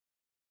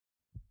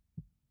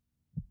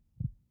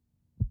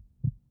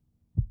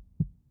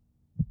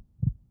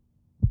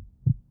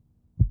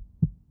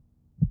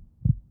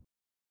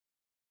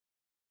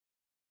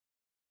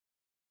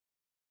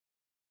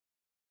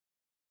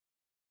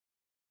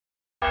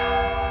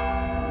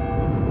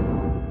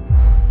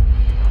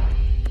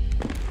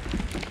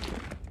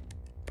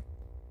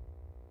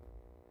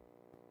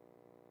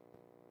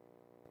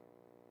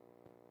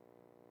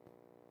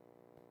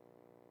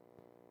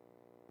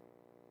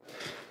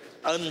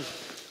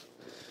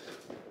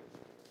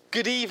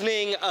Good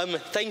evening.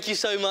 Thank you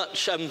so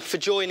much for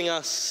joining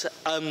us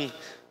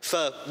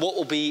for what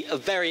will be a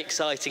very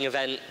exciting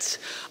event.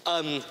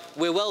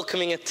 We're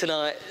welcoming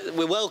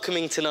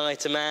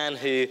tonight a man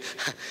who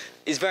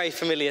is very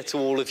familiar to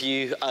all of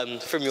you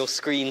from your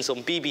screens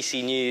on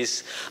BBC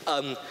News.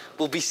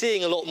 We'll be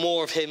seeing a lot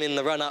more of him in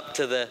the run-up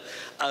to the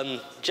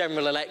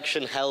general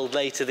election held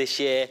later this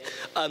year.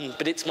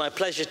 But it's my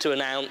pleasure to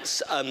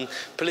announce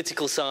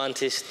political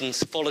scientist and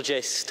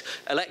psephologist,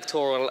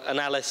 electoral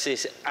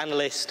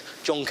analyst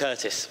John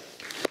Curtice.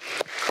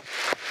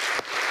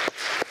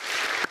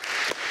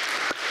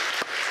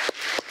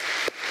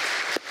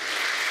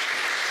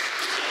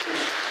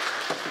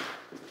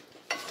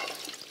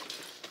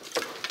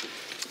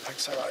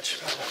 So much.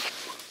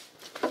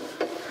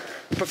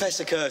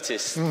 Professor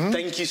Curtice,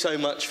 thank you so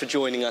much for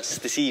joining us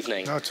this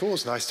evening. No, it's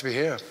always nice to be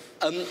here.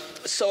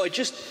 So I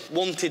just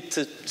wanted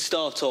to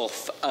start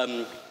off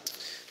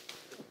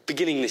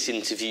beginning this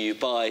interview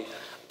by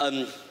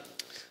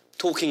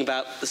talking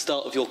about the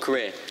start of your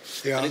career.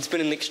 Yeah. And it's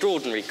been an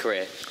extraordinary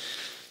career.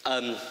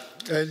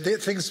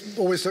 Things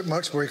always look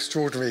much more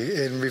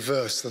extraordinary in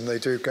reverse than they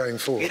do going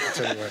forward,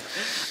 anyway.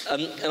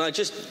 And I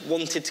just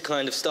wanted to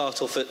kind of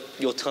start off at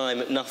your time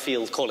at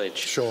Nuffield College.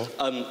 Sure.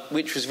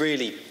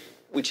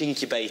 Which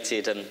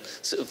incubated and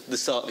sort of the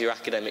start of your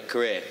academic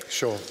career.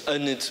 Sure.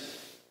 And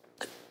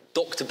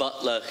Dr.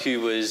 Butler,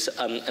 who was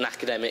an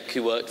academic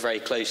who worked very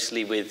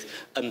closely with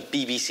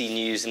BBC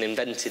News and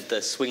invented the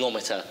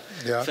swingometer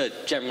for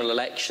general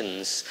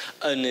elections.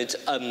 And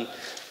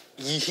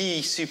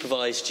he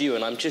supervised you,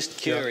 and I'm just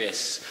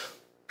curious,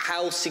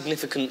 how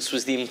significant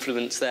was the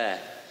influence there?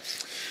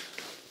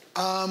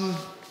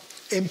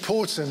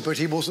 Important, but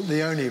he wasn't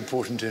the only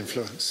important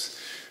influence.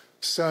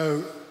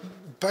 So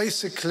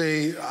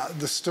basically,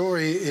 the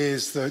story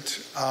is that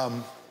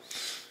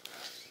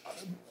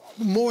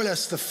more or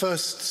less the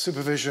first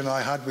supervision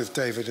I had with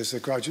David as a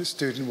graduate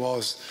student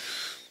was,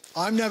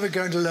 I'm never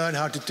going to learn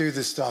how to do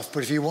this stuff,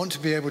 but if you want to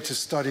be able to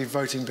study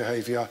voting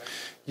behaviour,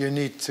 you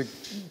need to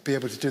be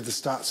able to do the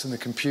stats and the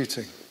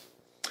computing.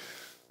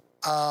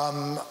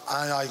 And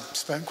I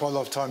spent quite a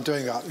lot of time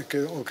doing that,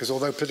 because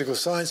although political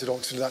science at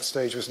Oxford at that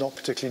stage was not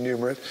particularly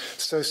numerate,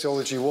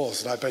 sociology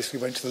was. And I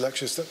basically went to the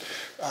lectures that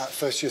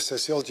first-year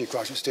sociology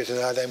graduates did, and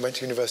I then went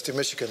to University of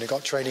Michigan and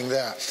got training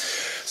there.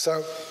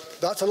 So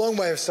that's a long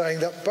way of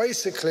saying that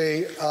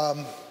basically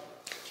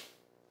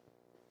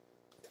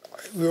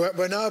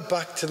we're now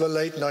back to the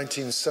late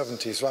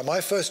 1970s. Right? My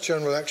first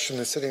general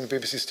election sitting in the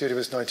BBC studio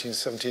was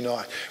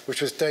 1979,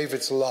 which was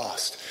David's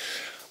last.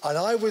 And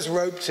I was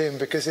roped in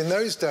because in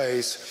those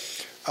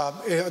days,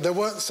 there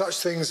weren't such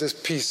things as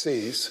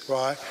PCs,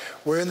 right?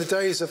 We're in the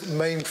days of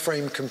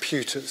mainframe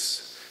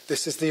computers.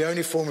 This is the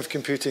only form of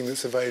computing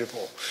that's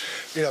available.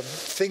 You know,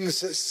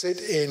 things that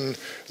sit in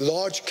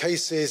large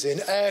cases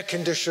in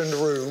air-conditioned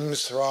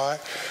rooms, right?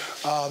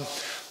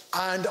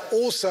 And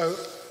also,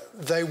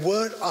 they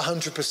weren't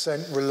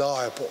 100%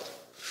 reliable.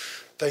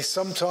 They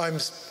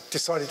sometimes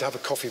decided to have a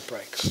coffee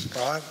break,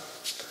 right?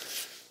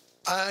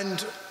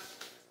 And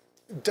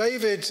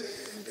David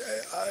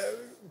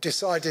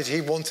decided he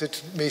wanted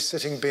me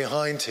sitting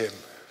behind him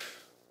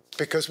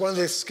because one of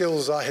the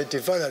skills I had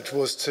developed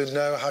was to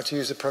know how to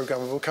use a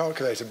programmable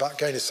calculator.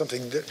 Back again is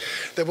something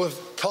that was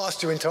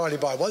passed you entirely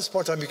by. Once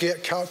upon a time, you could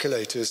get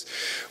calculators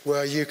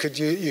where you could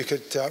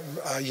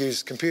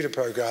use computer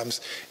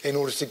programs in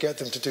order to get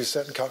them to do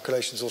certain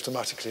calculations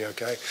automatically,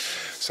 okay?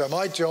 So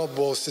my job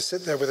was to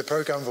sit there with a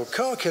programmable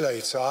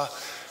calculator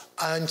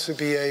and to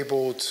be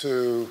able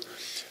to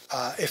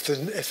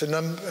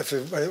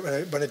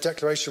when a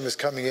declaration was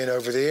coming in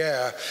over the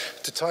air,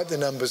 to type the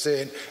numbers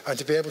in and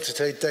to be able to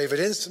tell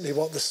David instantly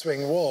what the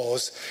swing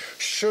was,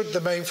 should the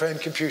mainframe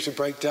computer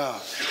break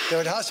down. Now,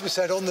 it has to be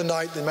said, on the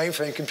night, the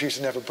mainframe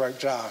computer never broke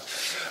down.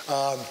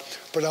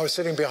 But I was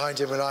sitting behind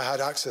him and I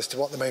had access to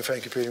what the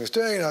mainframe computer was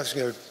doing, and I was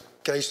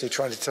occasionally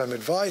trying to tell him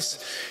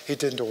advice. He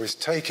didn't always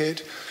take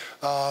it.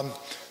 But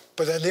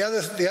then the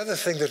other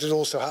thing that had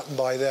also happened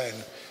by then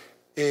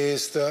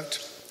is that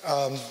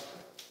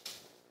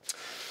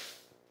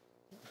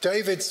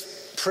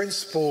David's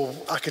principal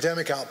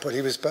academic output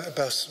he was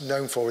best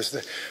known for is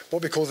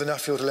what we call the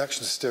Nuffield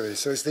Election Series.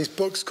 So it's these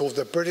books called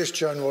The British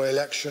General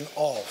Election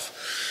of,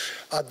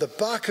 at the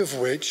back of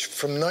which,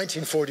 from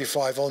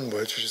 1945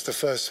 onwards, which is the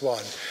first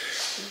one,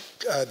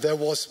 there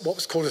was what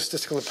was called a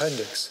statistical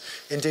appendix.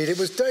 Indeed, it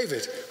was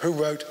David who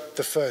wrote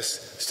the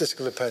first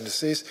statistical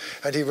appendices,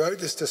 and he wrote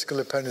the statistical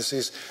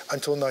appendices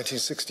until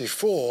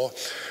 1964,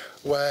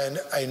 when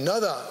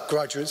another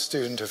graduate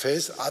student of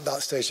his, at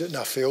that stage at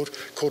Nuffield,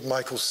 called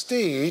Michael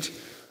Steed,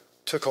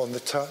 took on the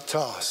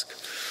task.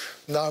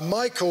 Now,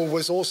 Michael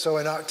was also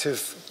an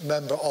active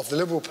member of the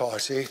Liberal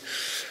Party,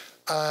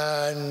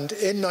 and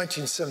in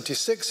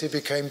 1976 he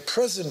became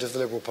president of the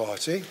Liberal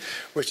Party,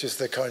 which is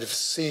the kind of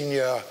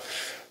senior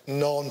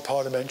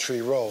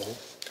non-parliamentary role,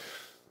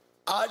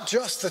 at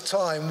just the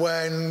time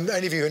when,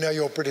 any of you who know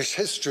your British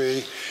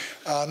history,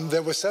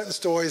 there were certain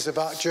stories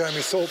about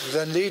Jeremy Thorpe, the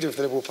then leader of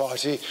the Liberal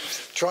Party,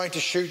 trying to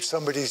shoot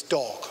somebody's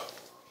dog,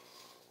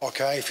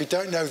 Okay, if you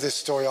don't know this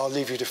story, I'll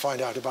leave you to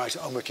find out about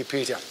it on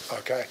Wikipedia.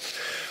 Okay,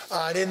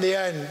 and in the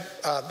end,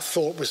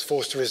 Thorpe was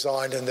forced to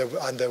resign, and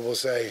there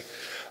was a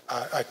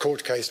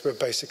court case where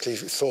basically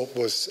Thorpe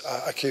was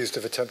accused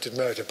of attempted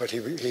murder, but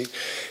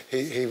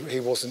he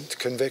wasn't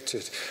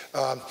convicted.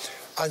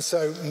 And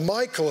so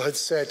Michael had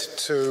said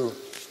to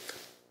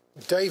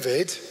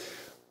David,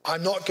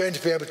 I'm not going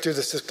to be able to do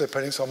the statistical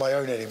appendix on my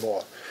own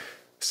anymore.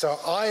 So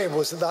I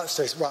was at that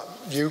stage, well,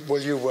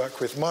 will you work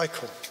with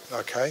Michael?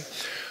 Okay.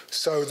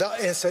 So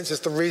that, in a sense,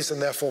 is the reason,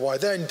 therefore, why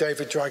then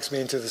David drags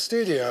me into the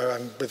studio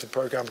and with the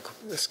programme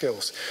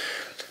skills.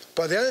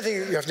 But the other thing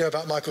you have to know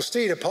about Michael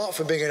Steed, apart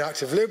from being an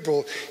active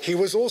Liberal, he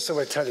was also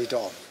a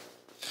telly-don.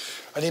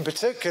 And in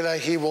particular,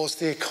 he was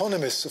the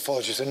Economist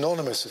psephologist,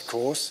 anonymous, of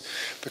course,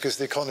 because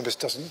the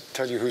Economist doesn't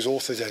tell you who's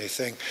authored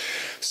anything.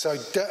 So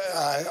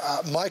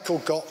Michael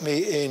got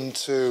me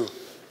into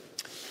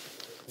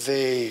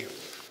the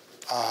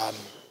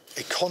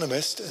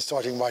Economist and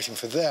started writing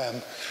for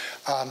them.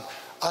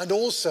 And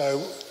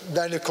also,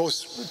 then, of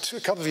course,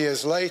 a couple of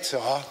years later,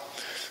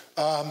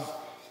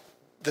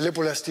 the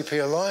Liberal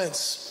SDP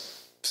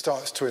alliance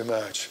starts to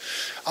emerge.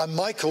 And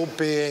Michael,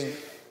 being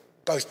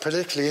both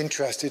politically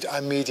interested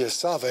and media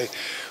savvy,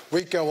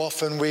 we go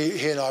off and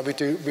he and I,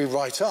 we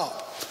write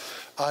up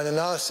an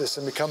analysis,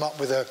 and we come up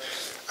with a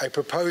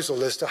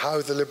proposal as to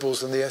how the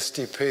Liberals and the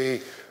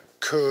SDP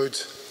could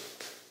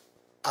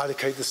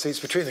allocate the seats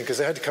between them, because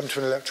they had to come to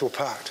an electoral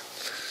pact.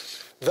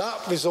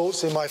 That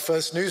results in my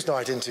first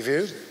Newsnight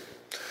interview,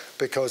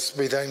 because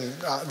we then,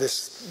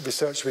 this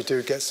research we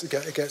do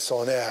gets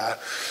on air.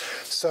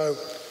 So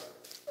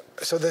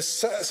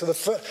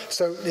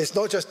it's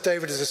not just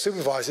David as a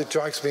supervisor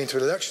drags me into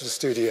an election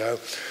studio,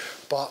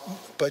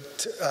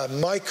 but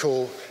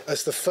Michael,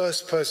 as the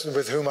first person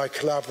with whom I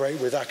collaborate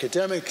with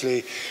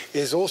academically,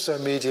 is also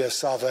media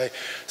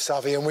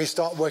savvy, and we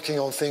start working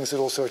on things that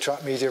also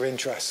attract media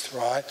interest,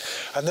 right?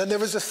 And then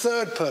there is a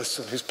third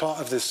person who's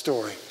part of this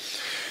story.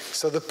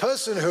 So the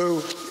person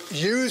who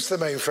used the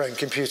mainframe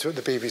computer at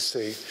the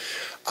BBC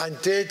and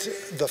did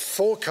the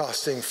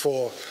forecasting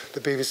for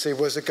the BBC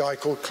was a guy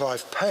called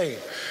Clive Payne,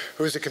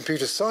 who was a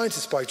computer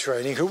scientist by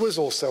training, who was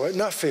also at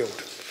Nuffield.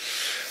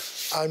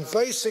 And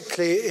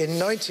basically in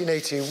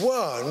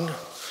 1981,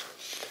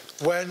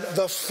 when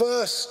the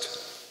first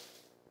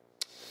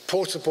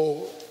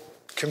portable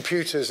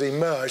computers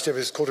emerged, it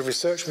was called a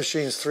Research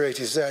Machines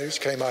 380Z, which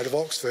came out of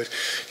Oxford.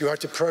 You had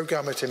to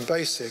program it in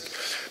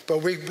BASIC. But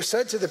we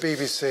said to the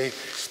BBC,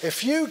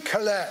 if you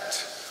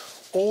collect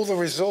all the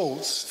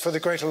results for the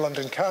Greater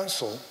London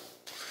Council,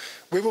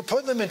 we will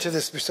put them into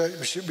this Research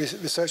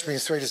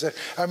Machines 380Z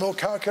and we'll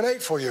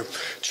calculate for you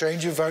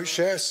change of vote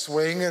share,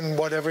 swing, and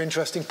whatever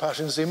interesting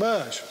patterns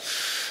emerge.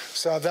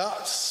 So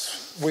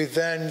we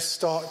then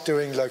start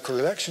doing local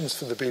elections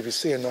for the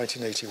BBC in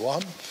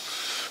 1981.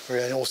 We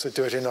then also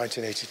do it in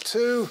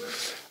 1982.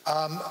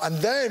 And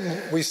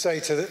then we say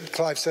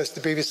Clive says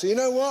to the BBC, you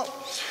know what?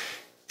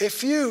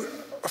 If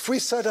we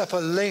set up a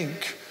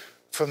link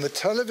from the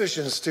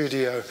television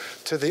studio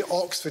to the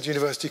Oxford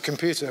University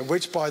computer,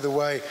 which, by the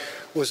way,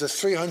 was a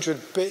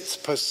 300 bits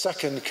per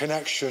second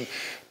connection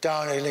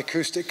down an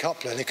acoustic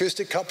coupler. An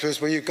acoustic coupler is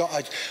where you've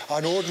got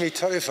an ordinary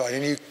telephone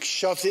and you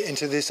shoved it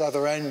into this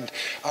other end,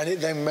 and it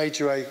then made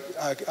you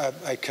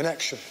a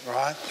connection,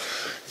 right?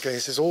 Okay,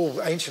 this is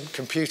all ancient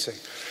computing.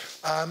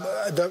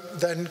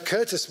 Then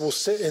Curtice will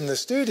sit in the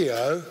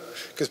studio,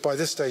 because by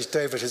this stage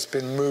David has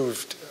been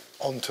moved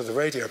onto the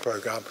radio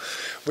programme.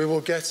 We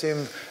will get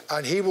him,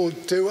 and he will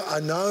do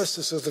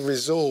analysis of the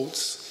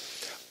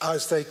results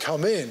as they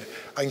come in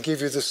and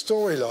give you the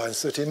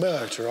storylines that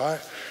emerge,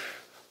 right?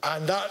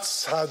 And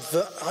that's how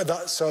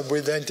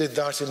we then did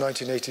that in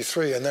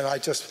 1983. And then I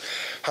just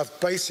have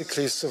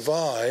basically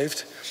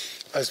survived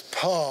as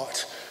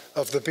part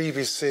of the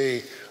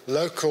BBC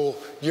local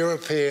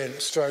European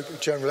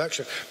general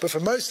election, but for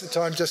most of the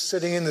time just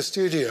sitting in the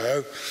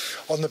studio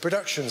on the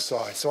production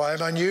side. So I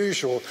am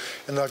unusual,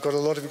 and I've got a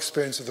lot of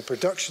experience of the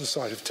production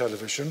side of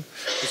television,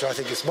 which I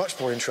think is much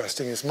more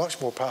interesting, it's a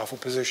much more powerful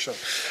position.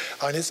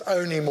 And it's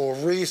only more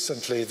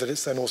recently that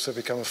it's then also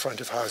become a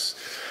front of house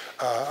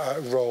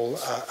role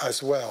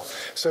as well.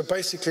 So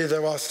basically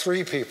there are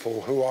three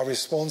people who are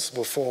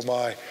responsible for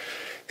my,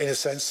 in a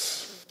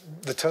sense,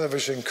 the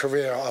television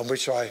career on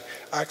which I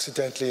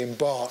accidentally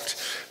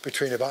embarked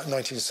between about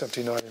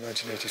 1979 and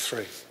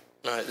 1983.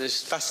 Right,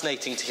 it's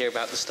fascinating to hear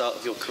about the start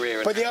of your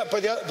career. But the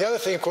other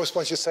thing, of course,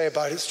 once you say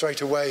about it straight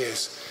away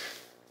is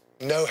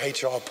no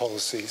HR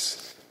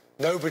policies.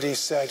 Nobody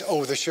said,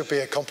 oh, there should be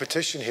a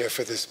competition here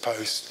for this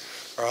post,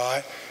 all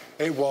right?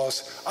 It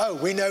was, oh,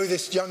 we know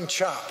this young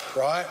chap,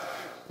 right?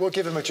 We'll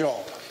give him a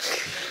job.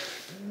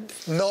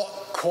 Not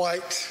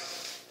quite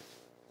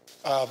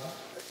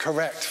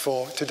correct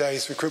for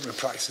today's recruitment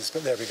practices,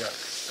 but there we go.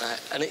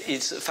 And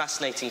it's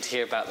fascinating to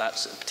hear about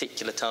that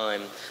particular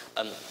time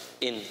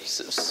in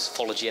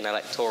psephology and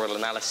electoral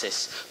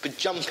analysis. But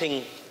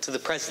jumping to the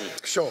present,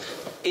 sure.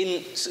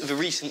 In a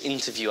recent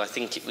interview, I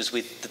think it was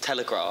with The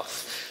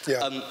Telegraph,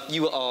 yeah.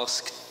 You were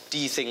asked, do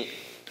you think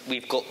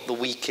we've got the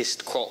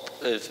weakest crop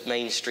of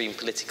mainstream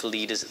political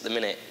leaders at the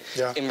minute,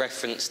 in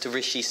reference to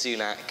Rishi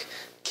Sunak,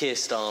 Keir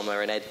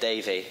Starmer and Ed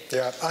Davey.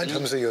 Yeah, and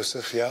Humza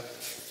Yousaf, yeah.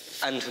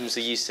 And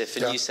Humza Yousaf,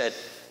 and you said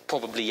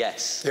probably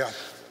yes. Yeah.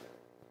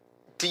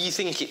 Do you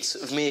think it's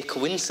a mere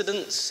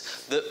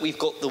coincidence that we've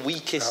got the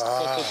weakest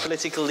crop of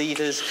political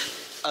leaders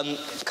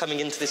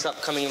coming into this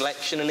upcoming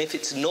election? And if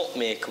it's not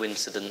mere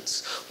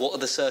coincidence, what are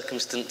the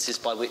circumstances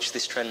by which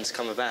this trend's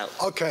come about?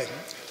 Okay.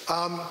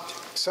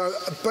 So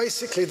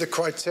basically the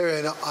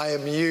criterion I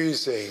am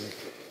using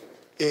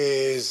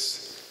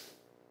is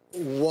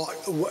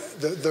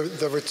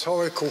the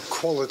rhetorical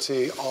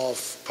quality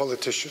of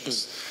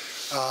politicians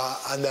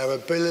and their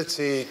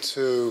ability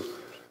to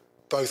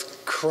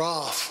both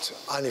craft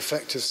an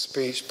effective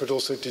speech but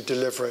also to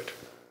deliver it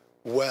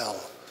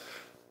well.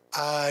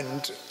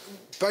 And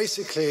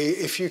basically,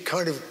 if you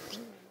kind of,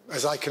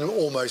 as I can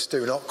almost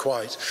do, not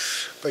quite,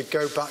 but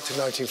go back to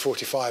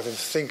 1945 and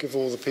think of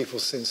all the people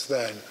since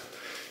then,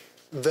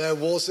 there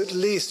was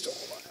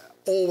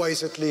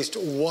always at least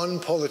one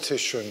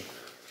politician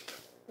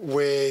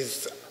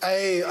with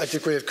A, a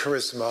degree of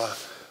charisma,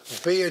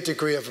 B, a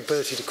degree of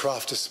ability to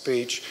craft a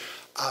speech,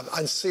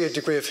 and C, a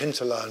degree of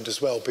hinterland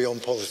as well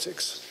beyond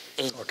politics.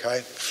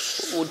 Okay?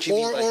 What do you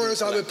mean by or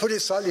as I would put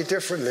it slightly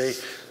differently,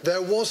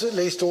 there was at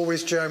least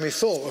always Jeremy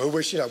Thorpe, who,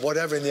 which, you know,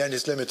 whatever in the end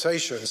his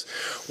limitations,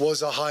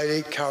 was a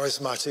highly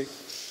charismatic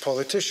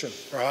politician,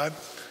 right?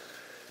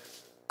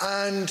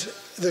 And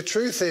the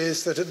truth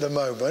is that at the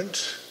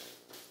moment,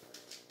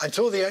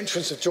 until the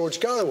entrance of George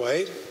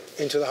Galloway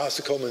into the House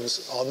of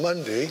Commons on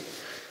Monday,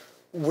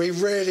 we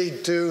really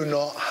do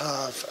not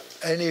have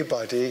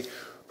anybody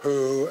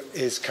who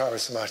is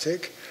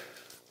charismatic.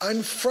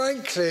 And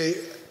frankly,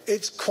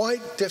 it's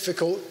quite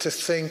difficult to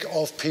think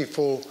of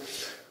people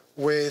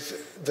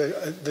with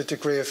the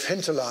degree of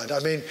hinterland. I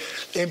mean,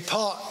 in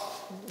part,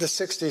 the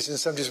 60s and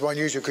 70s were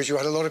unusual because you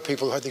had a lot of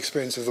people who had the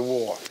experience of the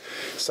war.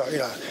 So, you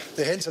know,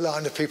 the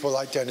hinterland of people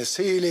like Dennis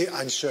Healey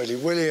and Shirley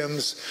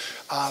Williams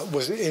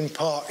was in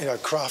part, you know,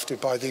 crafted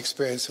by the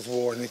experience of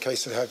war, in the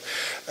case of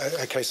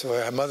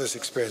her mother's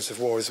experience of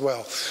war as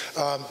well.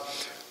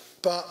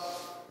 But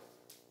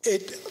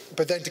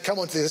then to come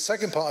on to the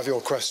second part of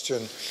your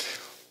question,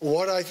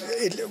 what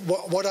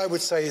I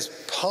would say is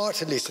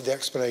part, at least, of the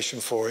explanation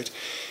for it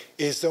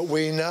is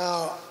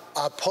that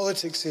our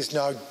politics is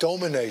now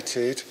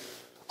dominated,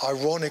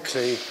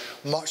 ironically,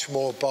 much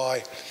more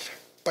by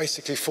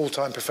basically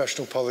full-time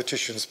professional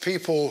politicians,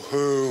 people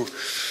who,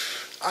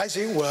 as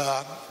it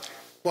were,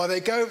 well,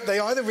 they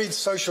either read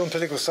social and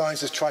political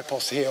sciences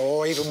tripos here,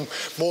 or even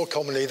more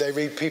commonly, they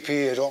read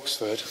PPE at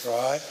Oxford,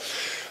 right?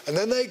 And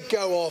then they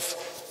go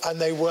off and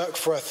they work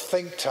for a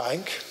think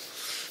tank,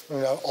 you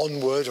know,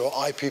 Onward or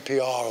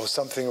IPPR or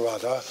something or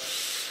other,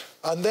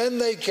 and then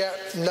they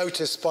get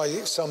noticed by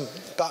some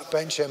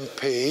backbench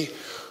MP,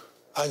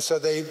 and so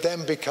they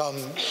then become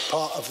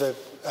part of the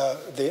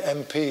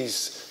MP's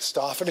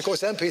staff. And of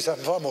course, MPs have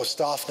far more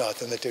staff now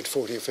than they did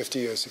 40 or 50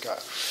 years ago.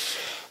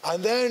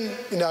 And then,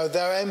 you know,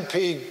 their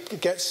MP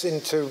gets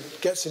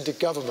into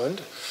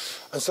government,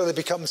 and so they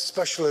become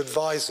special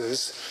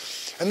advisors.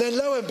 And then,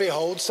 lo and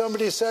behold,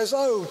 somebody says,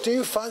 oh, do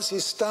you fancy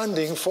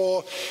standing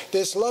for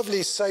this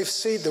lovely safe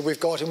seat that we've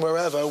got in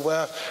wherever,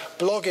 where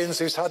Bloggins,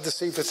 who's had the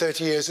seat for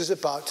 30 years, is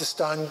about to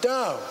stand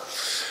down?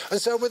 And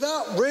so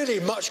without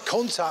really much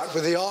contact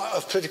with the art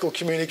of political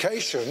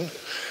communication,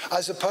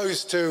 as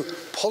opposed to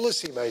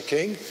policy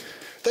making,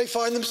 they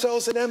find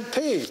themselves an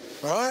MP,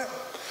 right?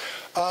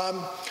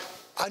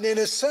 And in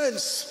a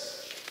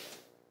sense,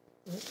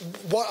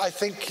 what I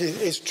think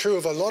is true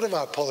of a lot of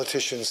our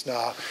politicians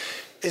now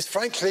is,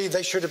 frankly,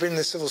 they should have been in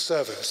the civil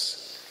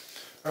service.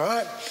 All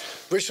right?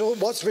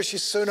 What's Rishi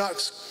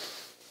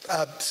Sunak's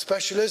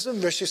specialism?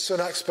 Rishi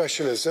Sunak's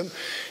specialism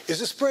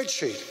is a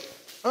spreadsheet.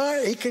 All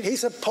right?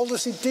 He's a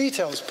policy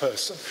details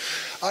person.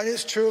 And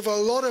it's true of a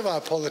lot of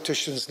our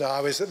politicians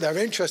now, is that they're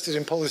interested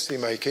in policy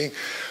making,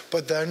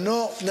 but they're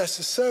not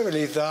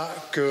necessarily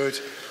that good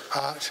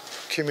at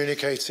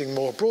communicating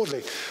more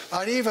broadly.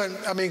 And even,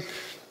 I mean,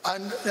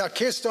 and now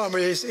Keir Starmer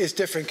is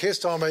different. Keir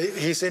Starmer,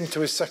 he's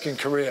into his second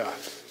career.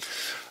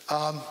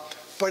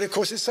 But of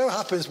course, it so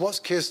happens, what's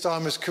Keir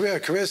Starmer's career?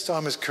 Keir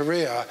Starmer's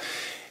career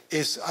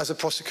is as a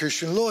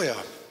prosecution lawyer.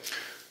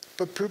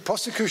 But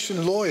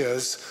prosecution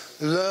lawyers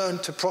learn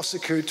to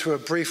prosecute to a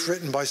brief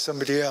written by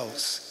somebody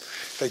else.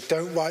 They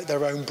don't write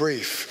their own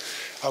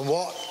brief. And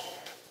what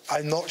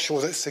I'm not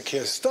sure that Sir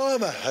Keir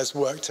Starmer has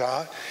worked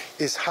out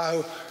is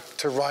how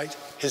to write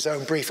his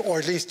own brief, or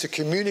at least to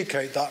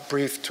communicate that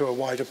brief to a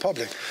wider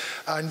public.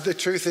 And the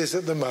truth is,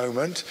 at the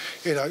moment,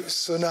 you know,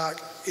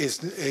 Sunak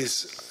is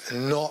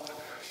not.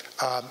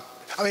 I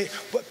mean,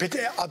 but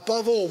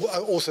above all,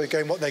 also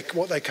again, what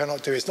they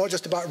cannot do. It's not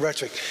just about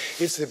rhetoric.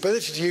 It's the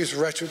ability to use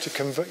rhetoric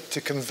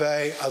to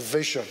convey a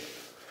vision,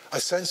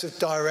 a sense of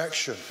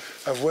direction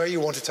of where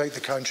you want to take the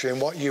country and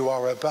what you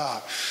are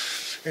about.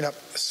 You know,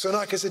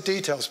 Sunak is a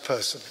details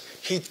person.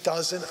 He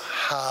doesn't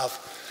have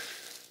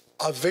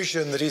a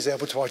vision that he's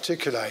able to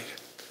articulate.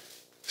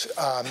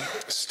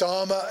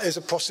 Starmer is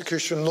a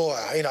prosecution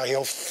lawyer. You know,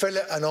 he'll fill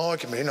it an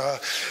argument. You know,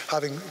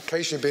 having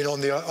occasionally been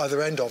on the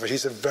other end of it,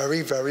 he's a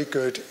very, very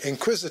good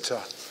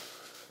inquisitor.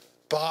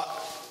 But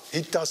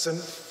he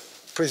doesn't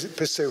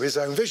pursue his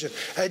own vision.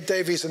 Ed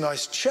Davy's a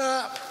nice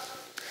chap,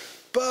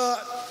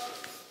 but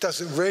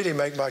doesn't really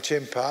make much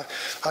impact.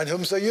 And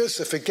Humza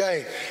Yousaf,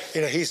 again, you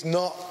know, he's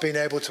not been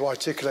able to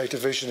articulate a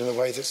vision in the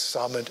way that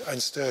Sam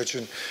and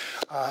Sturgeon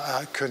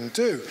can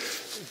do.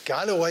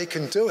 Galloway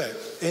can do it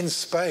in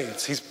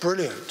spades. He's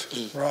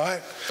brilliant,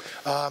 right?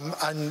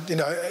 And, you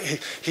know,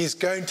 he's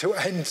going to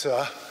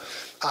enter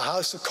a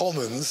House of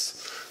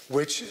Commons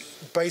which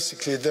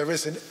basically there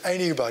isn't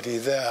anybody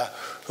there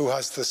who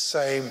has the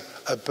same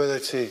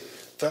ability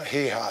that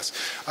he has.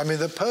 I mean,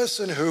 the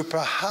person who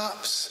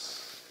perhaps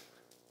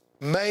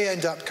may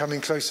end up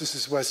coming closest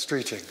is Wes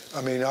Streeting.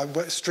 I mean,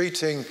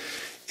 Streeting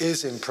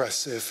is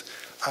impressive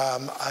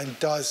and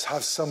does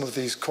have some of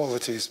these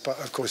qualities, but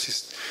of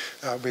course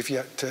we've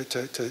yet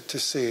to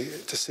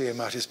see him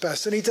at his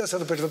best. And he does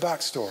have a bit of a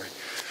backstory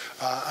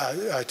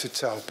to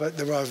tell, but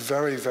there are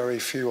very, very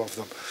few of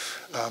them.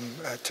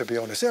 To be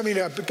honest, I mean,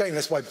 again,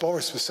 that's why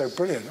Boris was so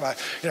brilliant. Right?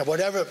 You know,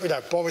 whatever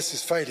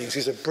Boris's failings,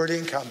 he's a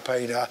brilliant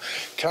campaigner,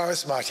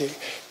 charismatic,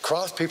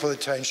 crafts people's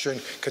attention,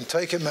 can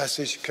take a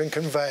message, can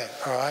convey it.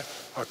 All right,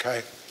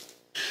 okay,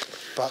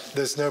 but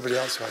there's nobody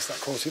else who has that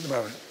quality at the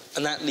moment.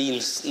 And that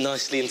leans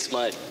nicely into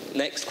my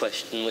next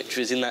question, which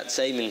was in that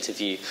same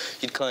interview,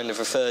 you'd kind of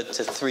referred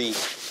to three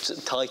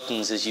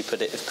titans, as you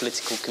put it, of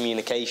political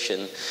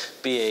communication,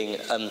 being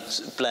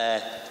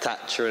Blair,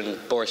 Thatcher and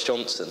Boris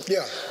Johnson.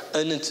 Yeah.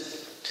 And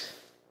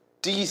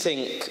do you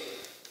think,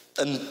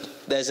 and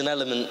there's an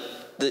element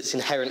that's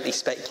inherently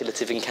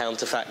speculative and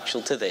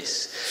counterfactual to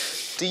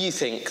this, do you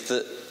think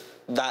that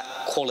that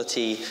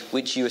quality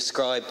which you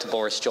ascribed to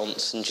Boris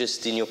Johnson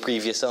just in your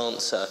previous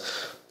answer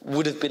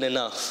would have been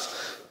enough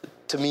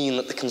to mean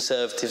that the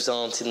Conservatives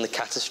aren't in the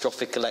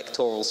catastrophic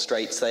electoral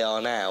straits they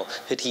are now,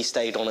 had he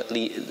stayed on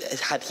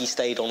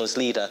as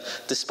leader,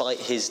 despite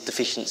his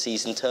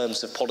deficiencies in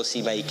terms of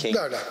policy making?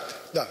 No.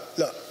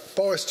 Look,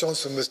 Boris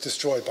Johnson was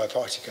destroyed by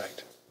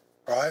Partygate,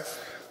 right?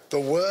 The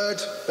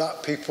word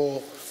that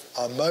people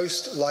are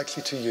most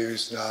likely to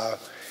use now,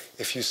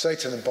 if you say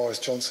to them Boris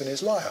Johnson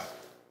is liar,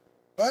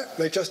 right?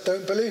 They just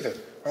don't believe him,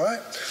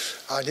 right?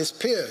 And his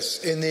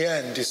peers, in the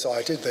end,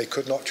 decided they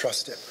could not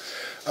trust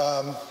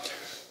him.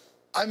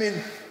 I mean,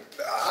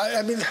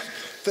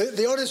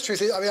 the honest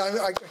truth is,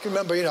 I can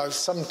remember, you know,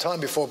 some time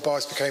before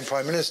Boris became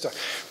Prime Minister,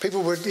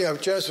 people would, you know,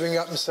 journalists would ring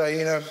up and say,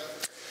 you know,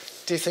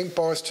 do you think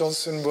Boris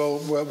Johnson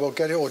will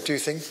get it, or do you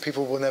think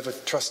people will never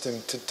trust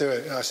him to do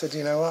it? And I said,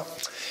 you know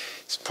what?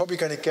 He's probably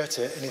going to get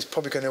it, and he's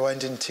probably going to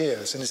end in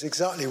tears. And it's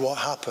exactly what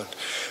happened,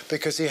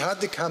 because he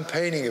had the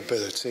campaigning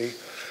ability.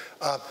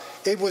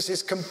 It was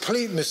his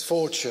complete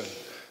misfortune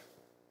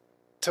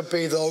to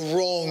be the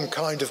wrong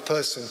kind of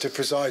person to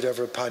preside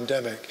over a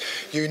pandemic.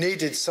 You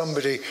needed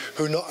somebody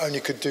who not only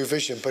could do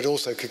vision, but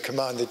also could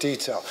command the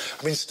detail.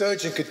 I mean,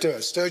 Sturgeon could do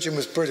it. Sturgeon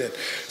was brilliant.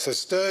 So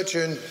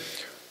Sturgeon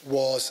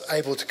was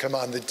able to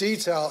command the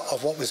detail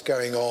of what was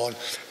going on,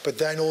 but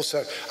then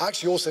also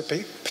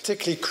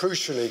particularly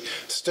crucially,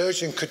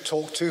 Sturgeon could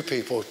talk to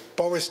people.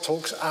 Boris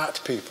talks at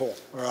people,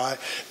 right?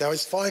 Now,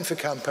 it's fine for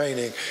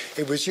campaigning.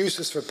 It was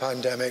useless for a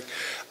pandemic,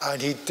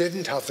 and he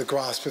didn't have the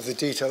grasp of the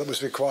detail that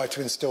was required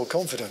to instill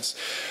confidence.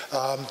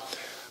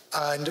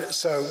 And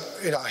so,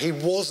 you know, he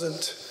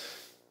wasn't...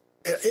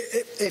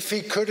 If he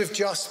could have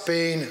just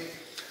been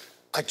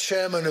a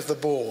chairman of the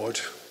board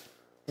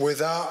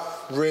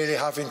without really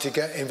having to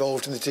get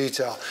involved in the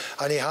detail,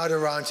 and he had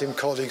around him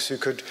colleagues who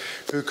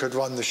could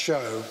run the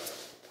show,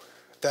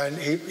 then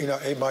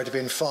it might have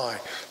been fine.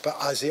 But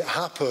as it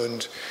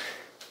happened,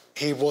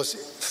 he was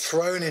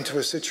thrown into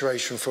a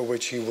situation for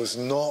which he was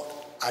not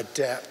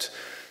adept,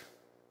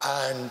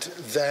 and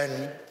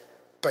then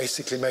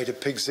basically made a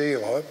pig's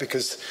ear of it,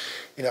 because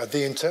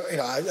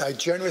a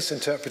generous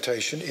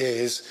interpretation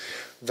is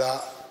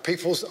that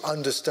people's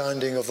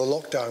understanding of the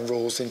lockdown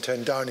rules in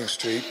 10 Downing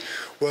Street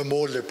were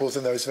more liberal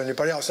than those of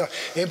anybody else. Now,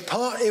 in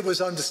part, it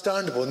was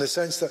understandable in the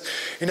sense that,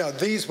 you know,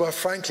 these were,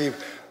 frankly,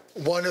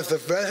 one of the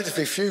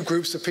relatively few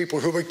groups of people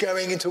who were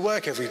going into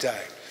work every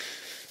day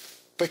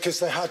because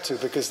they had to,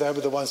 because they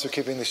were the ones who were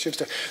keeping the ships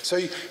down. So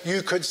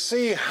you could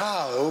see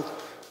how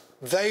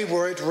they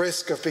were at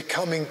risk of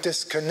becoming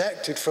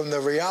disconnected from the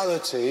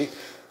reality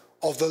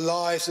of the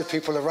lives of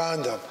people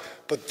around them.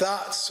 But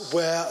that's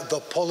where the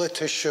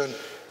politician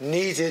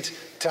needed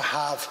to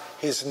have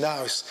his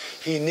nous.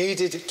 He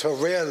needed to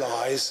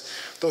realise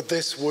that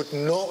this would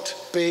not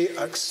be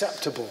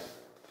acceptable.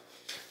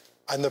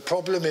 And the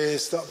problem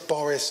is that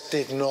Boris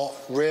did not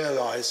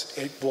realise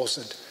it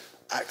wasn't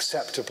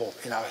acceptable.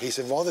 You know, he's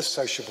a rather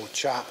sociable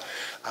chap,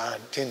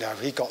 and, you know,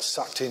 he got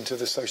sucked into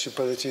the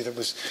sociability that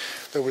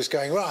was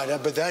going around.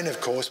 But then,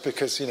 of course,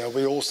 because, you know,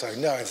 we also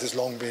know, this has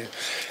long been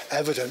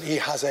evident, he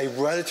has a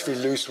relatively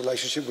loose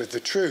relationship with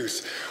the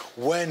truth.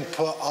 When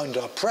put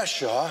under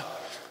pressure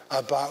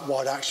about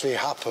what actually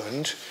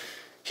happened,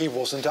 he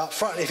wasn't up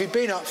front. If he'd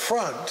been up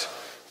front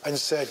and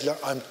said, look,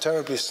 I'm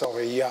terribly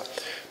sorry, yeah,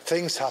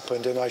 things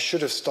happened and I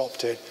should have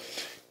stopped it,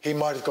 he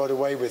might have got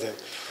away with it.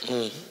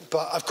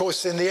 But of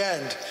course, in the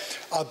end,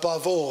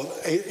 above all,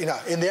 in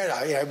the end,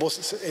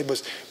 it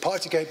was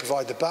Partygate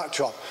provided the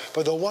backdrop.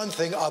 But the one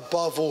thing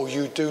above all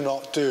you do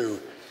not do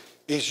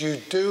is you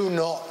do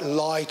not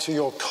lie to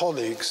your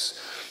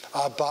colleagues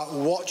about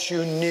what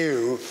you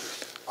knew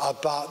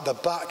about the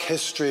back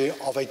history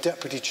of a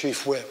deputy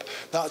chief whip.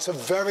 That's a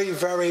very,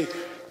 very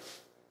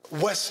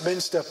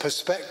Westminster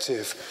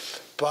perspective.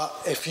 But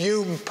if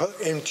you put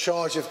in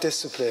charge of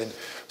discipline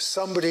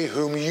somebody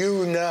whom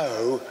you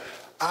know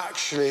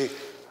actually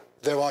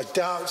there are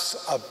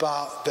doubts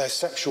about their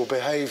sexual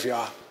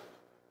behaviour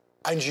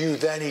and you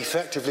then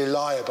effectively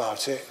lie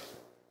about it,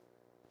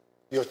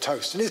 you're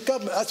toast. And his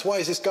government, that's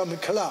why his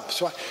government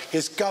collapsed. Right?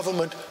 His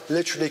government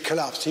literally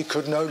collapsed. He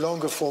could no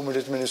longer form an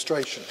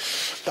administration.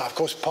 Now, of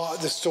course, part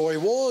of the story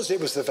was it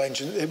was the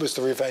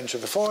revenge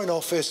of the Foreign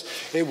Office.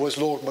 It was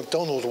Lord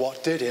Macdonald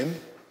what did him,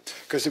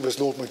 because it was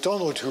Lord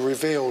Macdonald who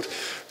revealed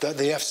that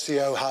the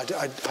FCO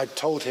had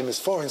told him as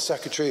Foreign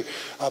Secretary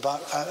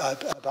about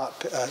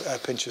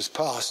Pincher's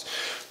past.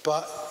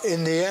 But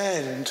in the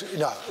end,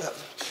 no.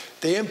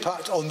 The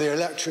impact on the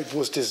electorate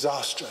was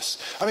disastrous.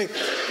 I mean,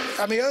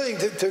 the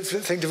other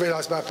thing to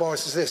realise about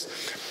Boris is this.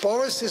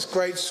 Boris's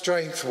great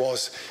strength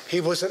was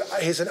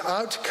he's an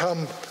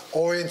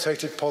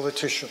outcome-orientated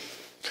politician.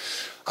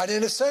 And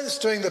in a sense,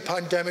 during the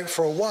pandemic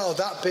for a while,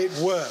 that bit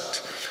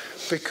worked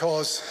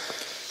because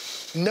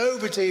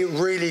nobody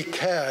really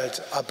cared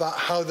about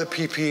how the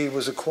PPE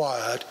was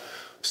acquired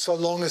so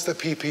long as the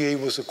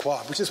PPE was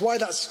acquired, which is why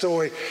that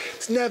story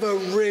has never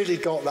really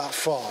got that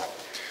far.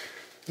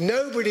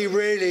 Nobody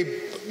really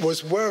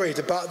was worried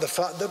about the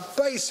fact that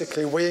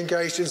basically we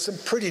engaged in some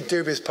pretty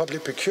dubious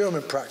public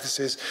procurement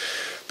practices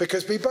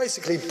because we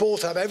basically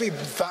bought up every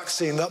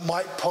vaccine that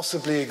might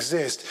possibly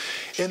exist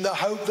in the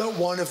hope that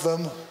one of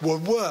them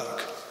would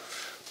work.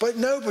 But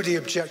nobody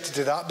objected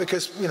to that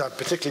because,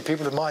 particularly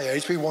people of my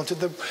age, we wanted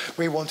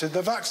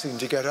the vaccine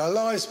to get our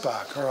lives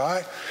back, all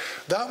right?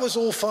 That was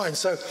all fine.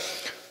 So,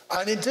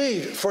 and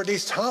indeed, for at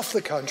least half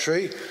the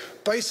country,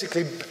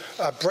 basically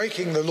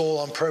breaking the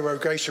law on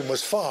prorogation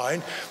was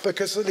fine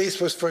because at least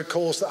was for a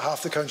cause that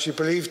half the country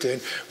believed in,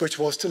 which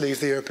was to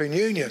leave the European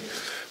Union.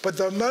 But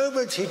the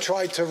moment he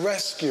tried to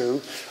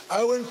rescue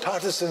Owen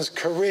Paterson's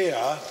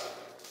career,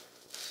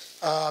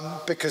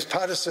 because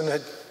Paterson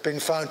had been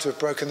found to have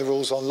broken the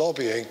rules on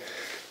lobbying,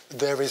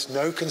 there is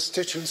no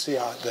constituency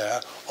out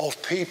there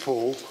of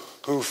people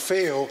who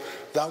feel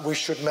that we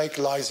should make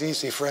lives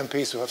easy for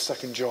MPs who have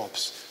second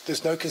jobs.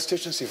 There's no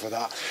constituency for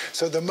that.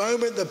 So the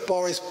moment that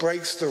Boris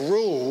breaks the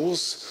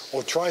rules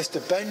or tries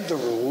to bend the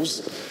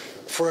rules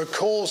for a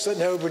cause that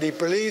nobody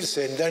believes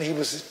in, then he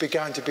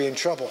began to be in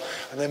trouble.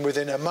 And then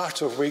within a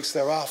matter of weeks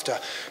thereafter,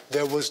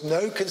 there was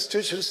no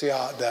constituency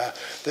out there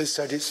that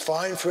said it's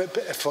fine for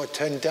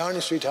 10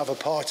 Downing Street to have a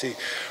party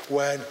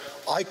when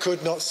I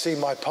could not see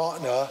my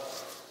partner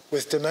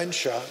with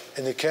dementia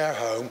in the care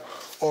home,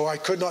 or I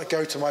could not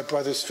go to my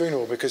brother's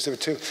funeral because there were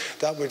two,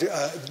 that would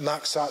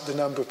max out the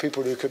number of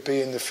people who could be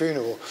in the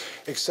funeral,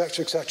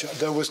 etc., etc.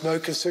 There was no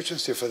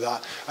constituency for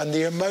that. And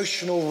the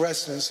emotional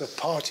resonance of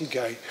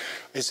Partygate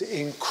is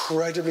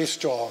incredibly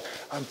strong,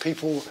 and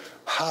people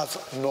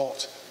have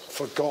not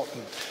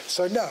forgotten.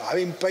 So no, I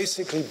mean,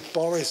 basically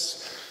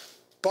Boris's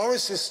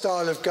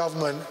style of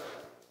government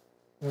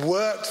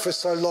worked for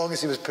so long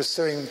as he was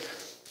pursuing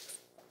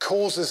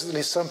causes that at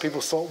least some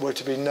people thought were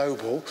to be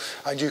noble,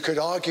 and you could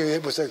argue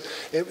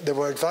there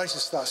were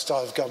advantages to that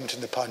style of government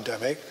in the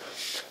pandemic.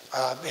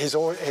 He's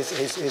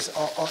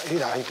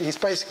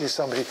basically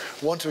somebody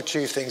who wants to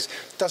achieve things,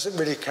 doesn't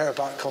really care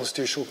about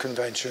constitutional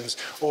conventions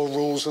or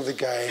rules of the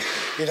game.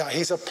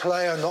 He's a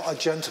player, not a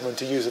gentleman,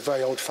 to use a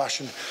very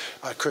old-fashioned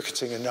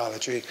cricketing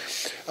analogy.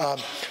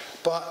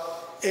 But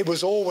it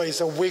was always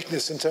a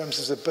weakness in terms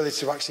of his ability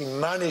to actually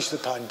manage the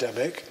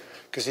pandemic,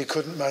 because he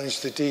couldn't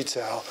manage the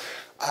detail.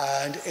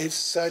 And it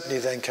certainly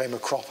then came a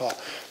cropper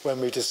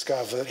when we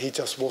discovered that he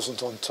just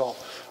wasn't on top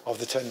of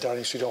the 10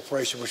 Downing Street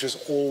operation, which was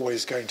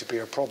always going to be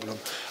a problem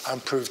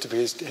and proved to be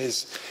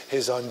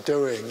his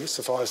undoing,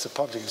 so far as the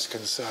public is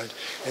concerned,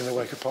 in the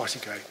wake of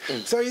Partygate.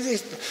 So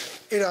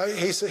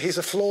he's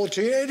a flawed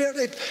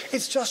genius.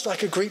 It's just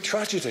like a Greek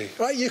tragedy,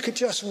 right? You could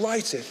just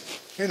write it.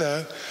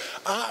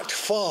 Act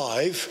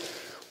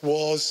 5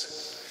 was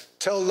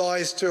tell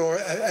lies to, or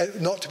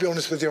not to be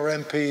honest with your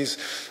MPs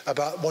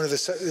about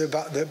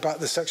about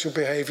the sexual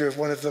behaviour of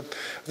one of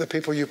the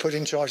people you put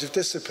in charge of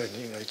discipline.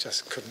 You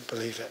just couldn't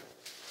believe it.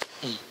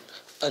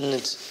 And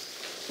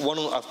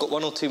I've got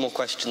one or two more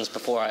questions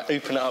before I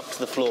open it up to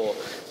the floor,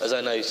 as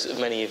I know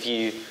many of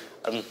you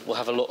will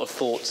have a lot of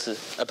thoughts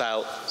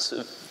about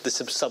the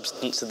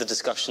substance of the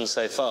discussion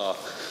so far.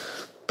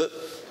 But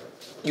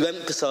you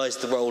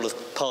emphasised the role of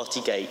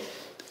Partygate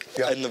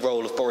and the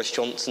role of Boris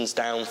Johnson's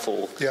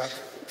downfall. Yeah.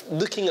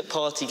 Looking at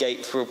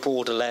Partygate through a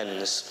broader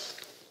lens,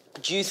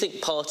 do you think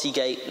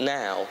Partygate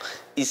now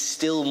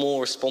is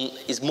more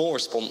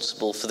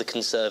responsible for the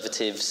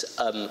Conservatives'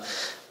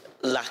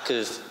 lack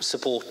of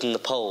support in the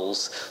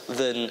polls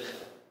than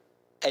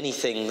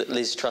anything that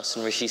Liz Truss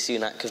and Rishi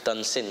Sunak have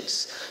done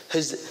since.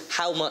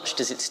 How much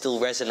does it still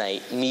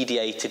resonate,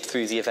 mediated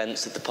through the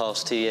events of the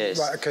past 2 years?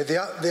 Right, okay,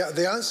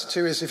 the answer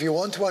to is, if you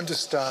want to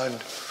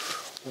understand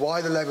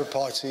why the Labour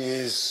Party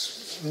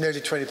is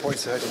nearly 20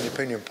 points ahead in the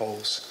opinion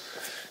polls,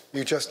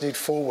 you just need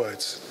 4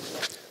 words: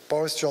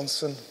 Boris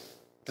Johnson,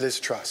 Liz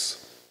Truss.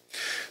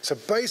 So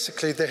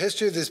basically, the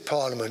history of this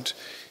Parliament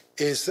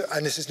is,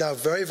 and this is now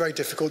very, very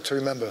difficult to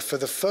remember, for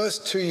the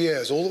first 2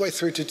 years, all the way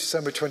through to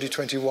December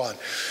 2021,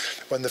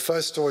 when the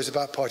first stories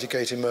about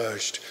Partygate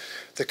emerged,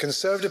 the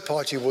Conservative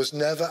Party was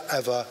never,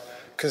 ever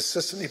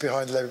consistently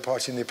behind the Labour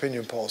Party in the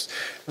opinion polls.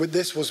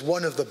 This was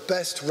one of the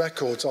best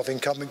records of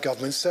incumbent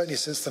governments, certainly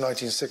since the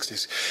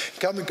 1960s.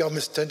 Incumbent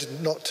governments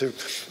tended not to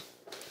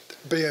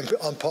be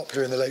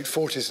unpopular in the late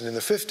 40s and in the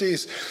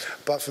 50s,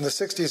 but from the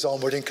 60s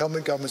onward,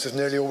 incumbent governments have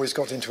nearly always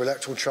got into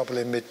electoral trouble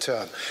in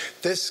mid-term.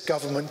 This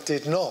government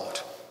did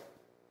not.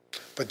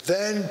 But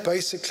then,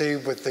 basically,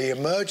 with the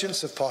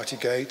emergence of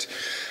Partygate,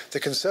 the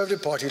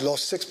Conservative Party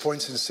lost 6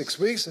 points in 6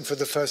 weeks, and for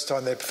the first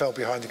time they fell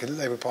behind the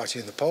Labour Party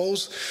in the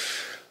polls.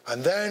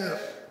 And then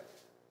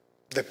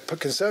the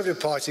Conservative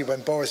Party,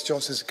 when Boris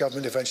Johnson's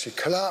government eventually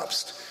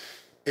collapsed,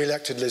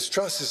 elected Liz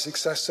Truss as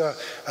successor,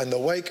 and in the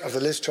wake of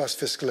the Liz Truss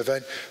fiscal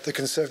event, the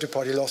Conservative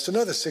Party lost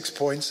another 6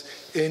 points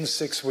in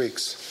 6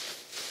 weeks.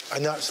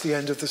 And that's the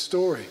end of the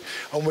story.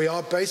 And we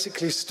are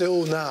basically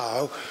still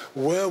now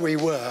where we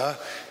were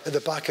at the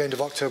back end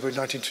of October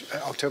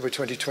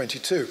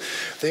 2022.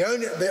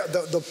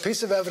 The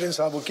piece of evidence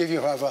I will give you,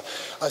 however,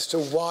 as to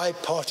why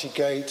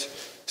Partygate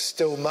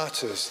still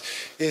matters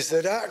is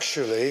that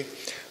actually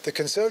the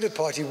Conservative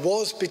Party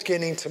was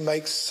beginning to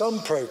make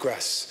some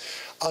progress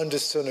under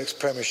Sunak's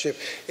premiership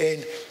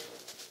in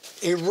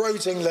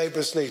eroding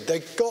Labour's lead. They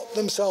got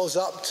themselves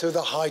up to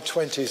the high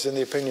 20s in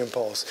the opinion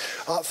polls,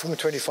 up from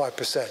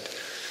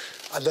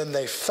 25%. And then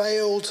they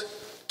failed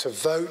to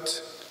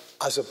vote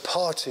as a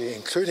party,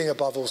 including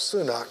above all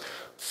Sunak,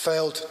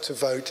 failed to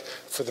vote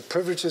for the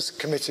Privileges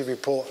Committee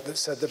report that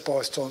said that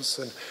Boris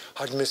Johnson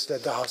had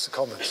misled the House of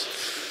Commons.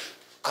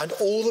 And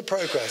all the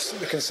progress that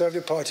the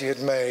Conservative Party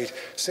had made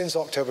since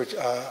October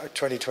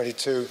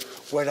 2022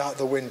 went out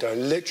the window,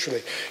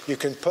 literally. You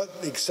can put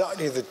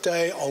exactly the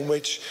day on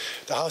which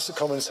the House of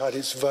Commons had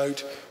its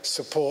vote,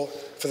 support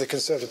for the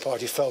Conservative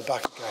Party fell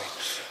back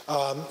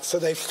again. So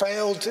they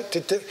failed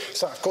to...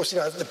 So, of course,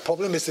 the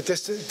problem is the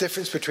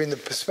difference between the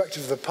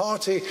perspective of the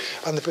party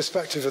and the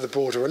perspective of the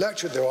broader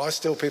electorate. There are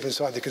still people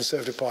inside the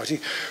Conservative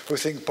Party who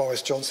think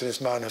Boris Johnson is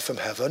manna from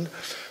heaven,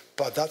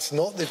 but that's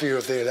not the view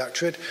of the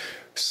electorate.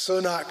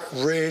 Sunak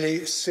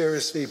really,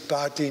 seriously,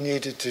 badly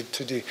needed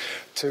to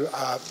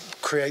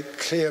create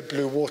clear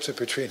blue water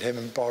between him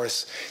and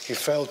Boris. He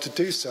failed to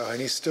do so, and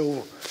he's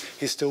still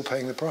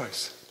paying the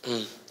price.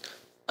 Mm.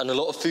 And a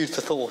lot of food for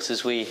thought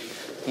as we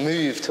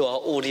move to our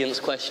audience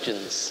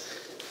questions.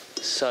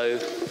 So,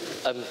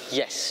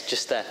 yes,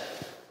 just there.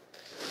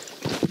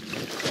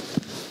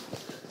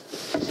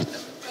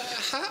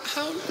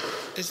 How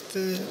is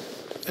the...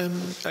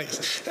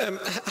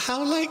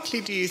 how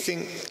likely do you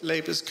think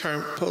Labour's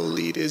current poll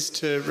lead is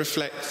to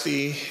reflect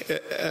the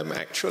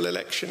actual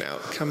election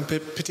outcome,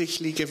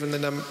 particularly given the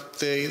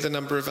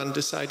number of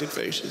undecided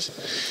voters?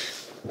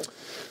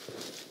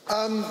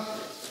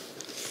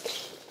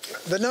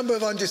 The number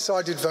of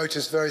undecided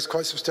voters varies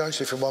quite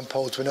substantially from one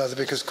poll to another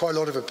because quite a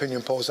lot of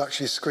opinion polls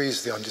actually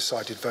squeeze the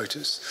undecided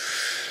voters.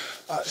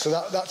 So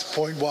that's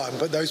point one,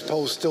 but those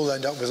polls still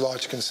end up with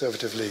large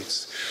Conservative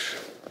leads.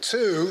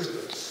 Two,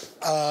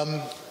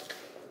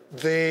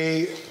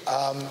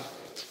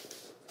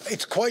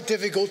 it's quite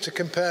difficult to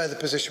compare the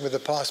position with the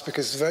past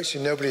because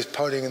virtually nobody's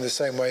polling in the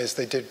same way as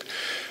they did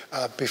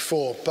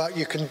before. But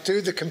you can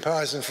do the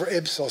comparison for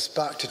Ipsos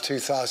back to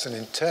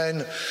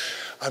 2010,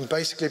 and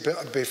basically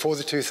before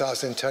the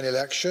 2010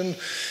 election,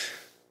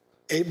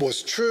 it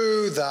was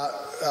true that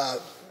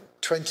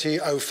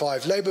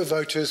 2005 Labour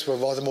voters were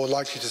rather more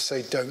likely to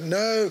say don't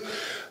know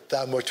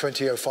than were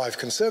 2005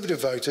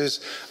 Conservative voters,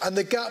 and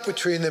the gap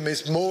between them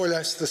is more or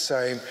less the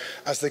same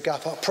as the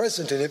gap at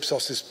present in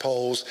Ipsos's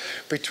polls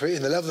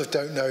in the level of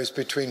don't knows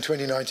between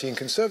 2019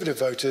 Conservative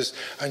voters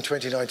and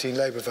 2019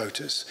 Labour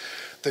voters.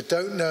 The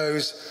don't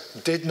knows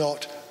did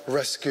not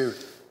rescue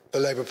the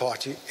Labour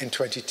Party in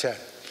 2010.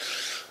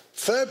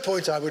 Third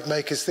point I would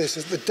make is this,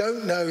 is the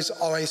don't knows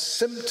are a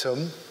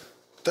symptom,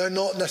 they're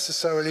not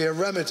necessarily a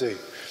remedy.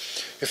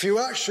 If you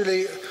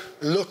actually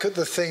look at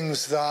the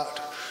things that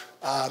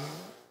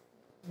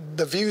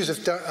the views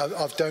of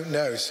don't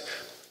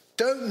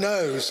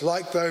knows,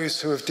 like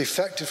those who have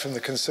defected from the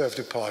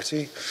Conservative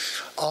Party,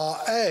 are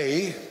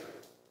A,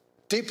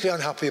 deeply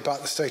unhappy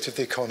about the state of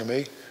the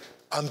economy,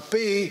 and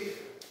B,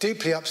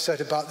 deeply upset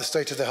about the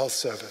state of the health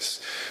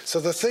service. So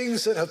the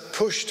things that have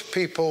pushed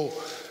people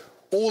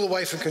all the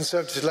way from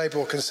Conservative to Labour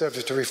or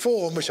Conservative to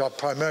Reform, which are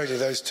primarily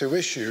those two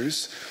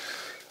issues,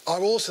 are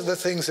also the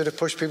things that have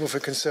pushed people from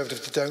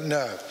Conservative to don't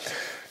know.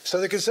 So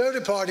the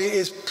Conservative Party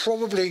is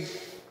probably...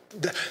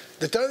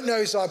 The don't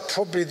knows are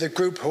probably the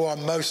group who are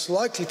most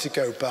likely to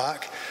go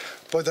back,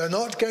 but they're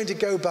not going to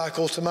go back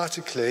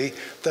automatically.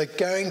 They're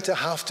going to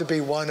have to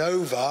be won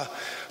over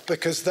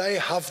because they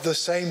have the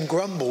same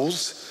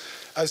grumbles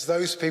as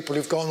those people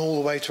who've gone all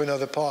the way to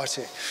another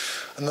party.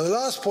 And the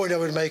last point I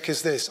would make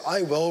is this.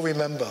 I well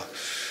remember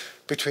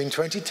between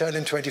 2010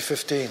 and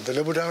 2015, the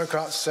Liberal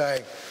Democrats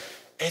saying,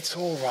 it's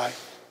all right,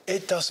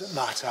 it doesn't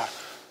matter.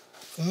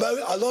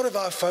 A lot of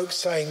our folks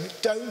saying,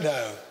 don't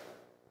know,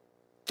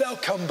 they'll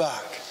come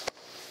back.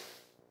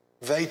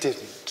 They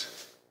didn't.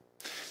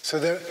 So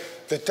the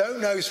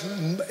don't knows,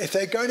 if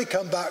they're going to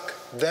come back,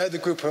 they're the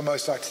group who are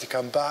most likely to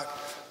come back.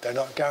 They're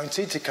not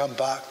guaranteed to come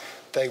back.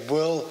 They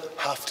will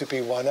have to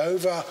be won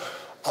over.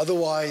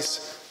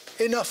 Otherwise,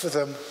 enough of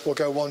them will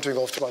go wandering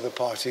off to other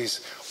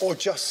parties or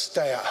just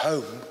stay at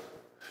home,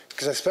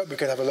 because I expect we're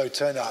going to have a low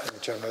turnout in the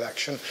general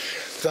election,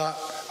 that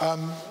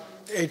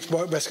it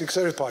won't risk the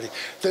Conservative Party.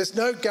 There's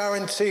no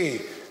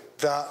guarantee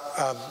that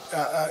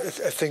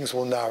things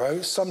will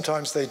narrow.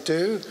 Sometimes they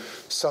do,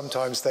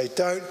 sometimes they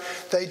don't.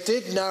 They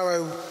did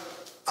narrow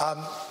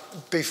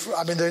before.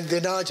 I mean, the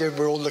analogy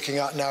we're all looking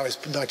at now is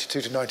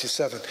 92 to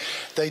 97.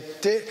 They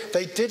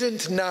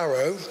didn't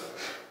narrow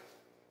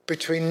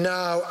between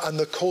now and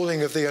the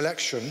calling of the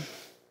election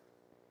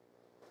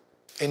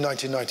in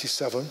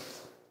 1997.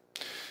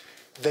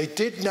 They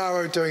did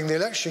narrow during the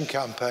election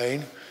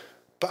campaign,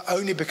 but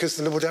only because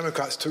the Liberal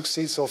Democrats took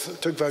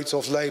votes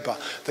off Labour.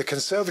 The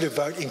Conservative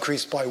vote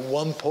increased by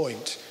 1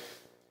 point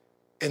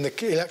in the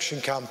election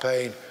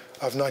campaign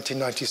of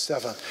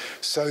 1997.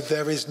 So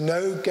there is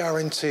no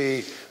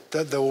guarantee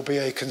that there will be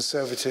a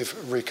Conservative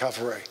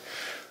recovery.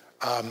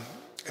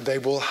 They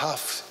will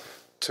have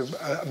to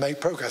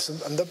make progress.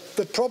 And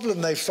the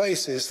problem they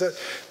face is that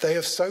they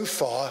have so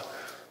far,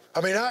 I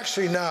mean,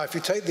 actually now, if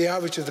you take the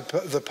average of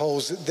the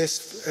polls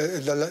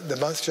the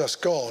month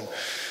just gone,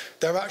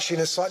 they're actually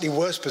in a slightly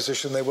worse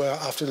position than they were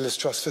after the Liz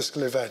Truss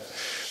fiscal event.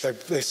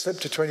 They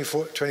slipped to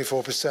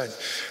 24%.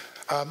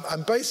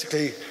 And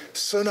basically,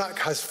 Sunak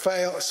has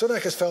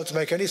failed to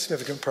make any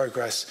significant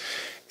progress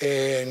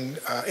in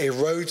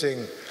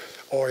eroding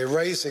or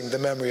erasing the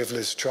memory of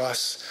Liz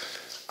Truss,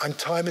 and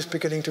time is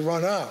beginning to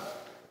run out.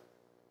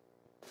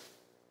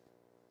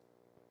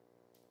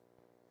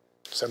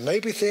 So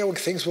maybe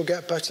things will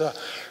get better,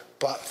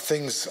 but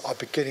things are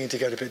beginning to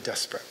get a bit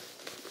desperate.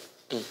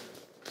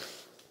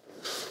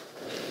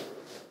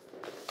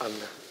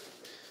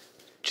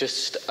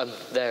 Just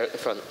there at the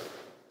front.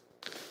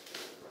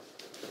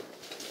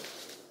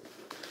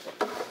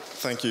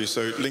 Thank you.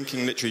 So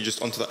linking literally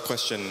just onto that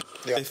question,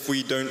 if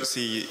we don't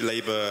see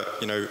Labour,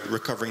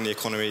 recovering the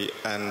economy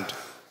and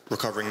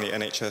recovering the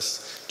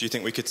NHS, do you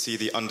think we could see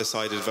the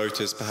undecided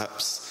voters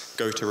perhaps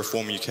go to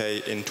Reform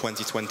UK in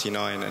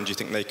 2029, and do you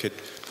think they could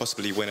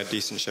possibly win a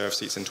decent share of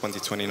seats in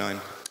 2029?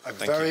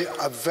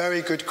 A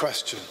very good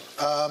question.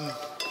 I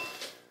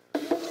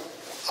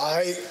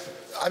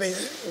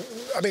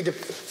mean, to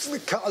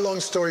cut a long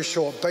story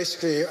short,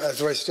 basically,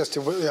 as I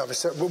suggested,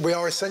 we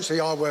are essentially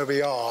where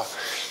we are,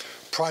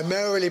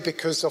 primarily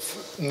because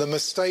of the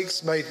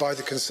mistakes made by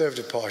the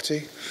Conservative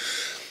Party,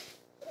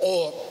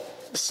 or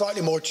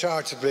slightly more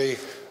charitably,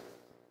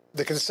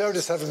 the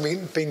Conservatives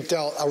having been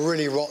dealt a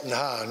really rotten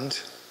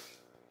hand,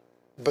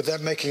 but they're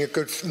making a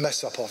good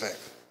mess up of it,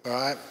 all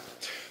right?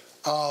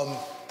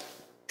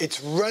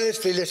 It's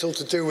relatively little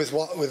to do with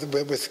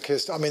Keir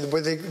Starmer. I mean,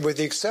 with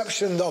the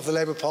exception of the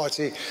Labour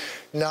Party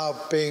now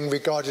being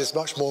regarded as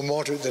much more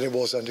moderate than it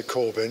was under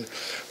Corbyn,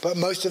 but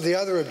most of the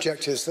other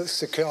objectives that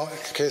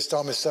Keir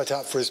Starmer set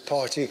out for his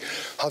party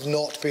have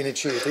not been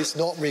achieved. It's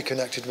not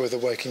reconnected with the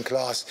working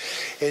class.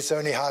 It's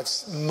only had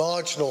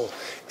marginal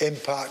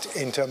impact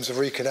in terms of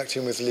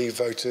reconnecting with Leave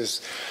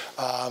voters,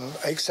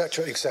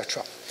 etc.,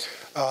 etc.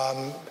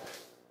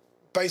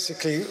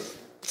 Basically,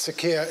 Sir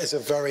Keir is a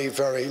very,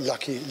 very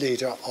lucky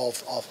leader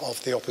of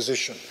the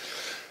opposition.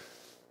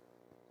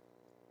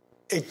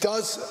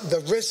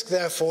 The risk,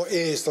 therefore,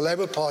 is the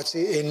Labour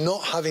Party in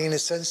not having, in a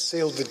sense,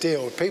 sealed the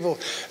deal. People,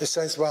 in a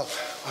sense, well,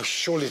 oh,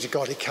 surely to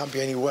God it can't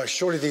be any worse.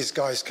 Surely these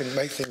guys can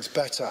make things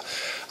better.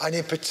 And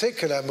in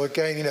particular, and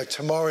again,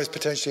 tomorrow is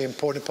potentially an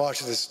important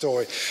part of the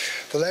story,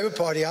 the Labour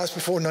Party, as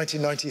before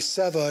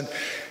 1997,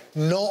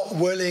 not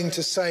willing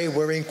to say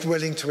we're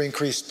willing to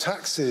increase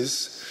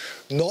taxes,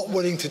 not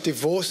willing to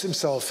divorce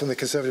himself from the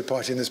Conservative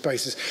Party in this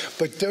basis,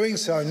 but doing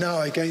so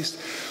now against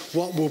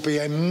what will be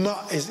the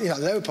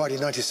Labour Party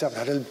in 97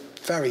 had a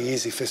very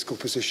easy fiscal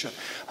position,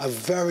 a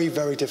very,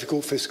 very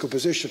difficult fiscal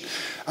position.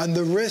 And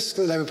the risk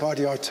the Labour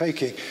Party are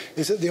taking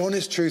is that the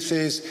honest truth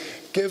is,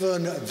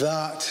 given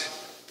that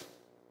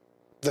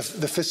the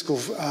fiscal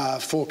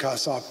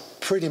forecasts are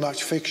pretty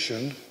much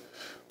fiction,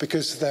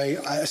 because they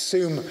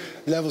assume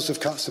levels of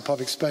cuts to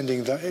public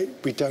spending that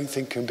we don't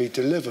think can be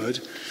delivered,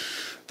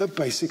 that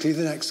basically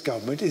the next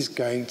government is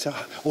going to,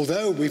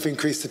 although we've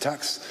increased the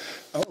tax,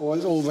 or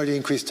already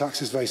increased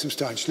taxes very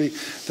substantially,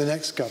 the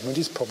next government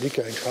is probably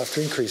going to have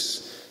to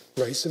increase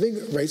rates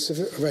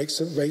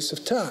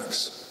of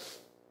tax.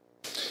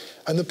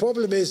 And the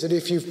problem is that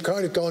if you've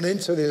kind of gone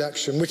into the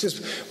election, which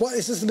is,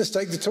 this is the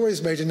mistake the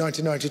Tories made in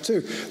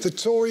 1992. The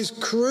Tories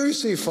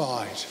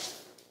crucified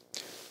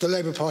the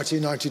Labour Party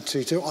in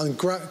 1992 on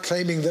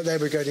claiming that they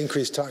were going to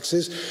increase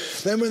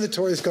taxes. Then when the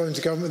Tories got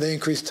into government, they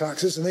increased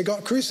taxes and they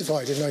got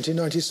crucified in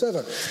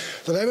 1997.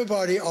 The Labour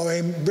Party are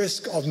at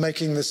risk of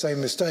making the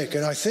same mistake.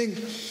 And I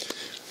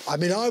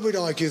would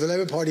argue the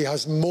Labour Party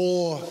has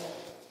more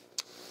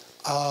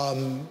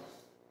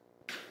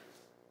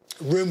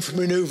room for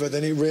manoeuvre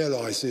than it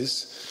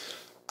realises,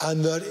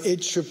 and that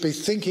it should be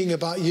thinking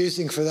about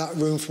using for that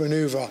room for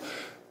manoeuvre,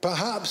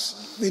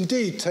 perhaps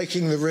indeed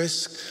taking the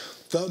risk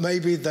that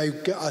maybe they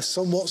get a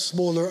somewhat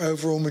smaller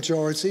overall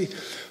majority,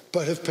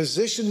 but have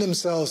positioned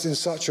themselves in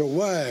such a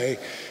way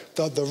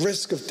that the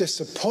risk of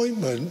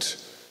disappointment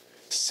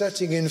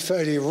setting in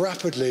fairly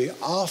rapidly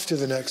after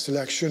the next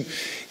election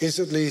is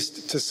at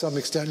least to some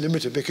extent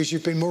limited, because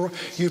you've been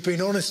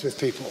honest with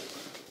people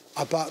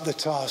about the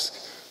task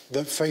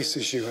that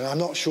faces you. And I'm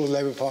not sure the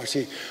Labour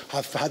Party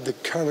have had the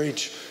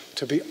courage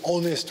to be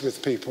honest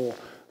with people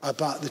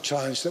about the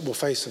challenge that will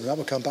face them. That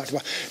will come back to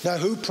that. Now,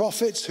 who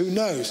profits? Who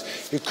knows?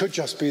 It could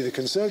just be the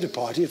Conservative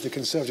Party. If the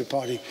Conservative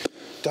Party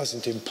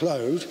doesn't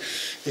implode,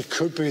 it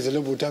could be the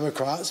Liberal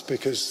Democrats,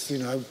 because,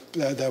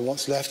 they're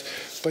what's left.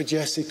 But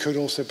yes, it could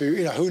also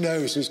be, who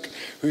knows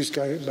who's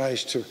going to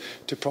manage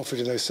to profit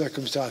in those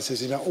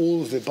circumstances.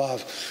 All of the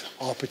above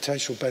are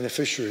potential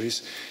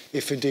beneficiaries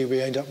if indeed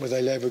we end up with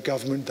a Labour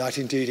government that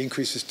indeed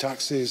increases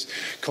taxes,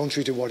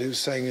 contrary to what it was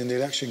saying in the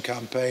election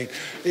campaign,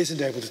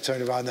 isn't able to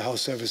turn around the health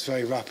service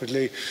very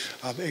rapidly,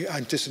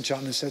 and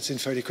disenchantment sets in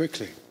fairly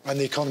quickly. And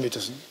the economy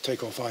doesn't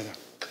take off either.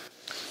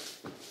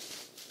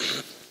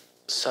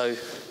 So,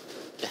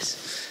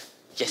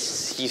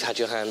 yes, you've had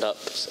your hand up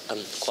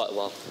quite a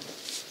while.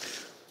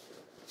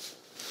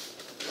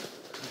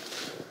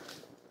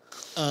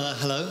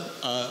 Hello,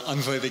 I'm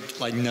a very big,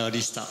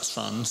 nerdy stats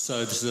fan,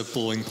 so this is a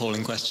boring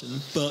polling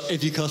question. But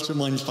if you cast your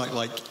mind back,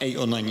 8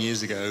 or 9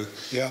 years ago,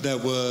 there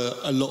were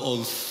a lot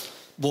of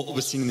what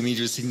was seen in the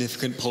media as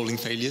significant polling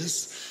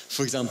failures.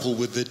 For example,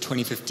 with the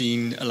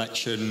 2015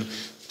 election,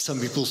 some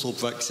people saw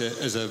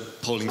Brexit as a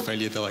polling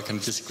failure, though I kind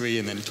of disagree,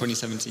 and then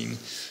 2017.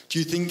 Do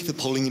you think the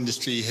polling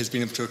industry has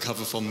been able to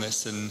recover from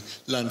this and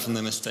learn from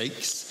their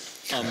mistakes?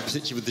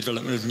 Particularly with the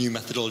development of new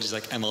methodologies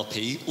like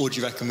MRP, or do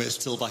you reckon we're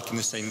still back in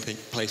the same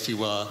place we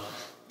were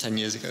 10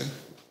 years ago?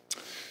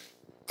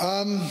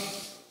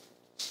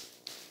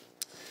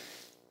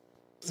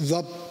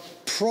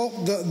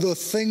 The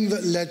thing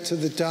that led to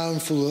the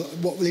downfall,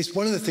 well, at least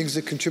one of the things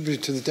that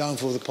contributed to the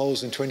downfall of the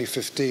polls in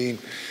 2015,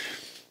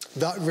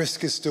 that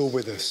risk is still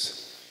with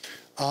us.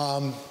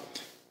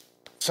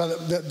 So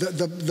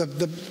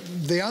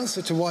the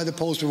answer to why the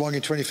polls were wrong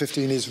in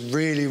 2015 is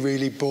really,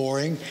 really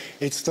boring.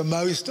 It's the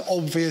most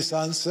obvious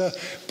answer,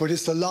 but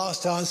it's the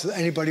last answer that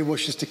anybody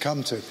wishes to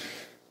come to.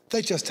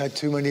 They just had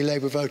too many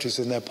Labour voters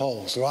in their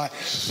polls, right?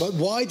 But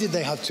why did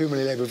they have too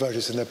many Labour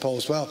voters in their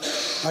polls? Well,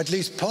 at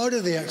least part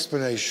of the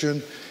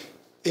explanation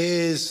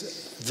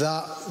is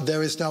that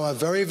there is now a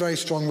very, very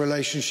strong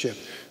relationship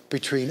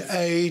between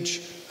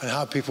age and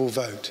how people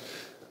vote.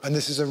 And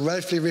this is a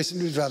relatively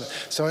recent development.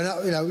 So,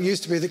 it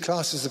used to be that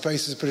class is the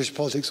basis of British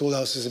politics, all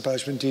else is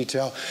embellishment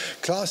detail.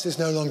 Class is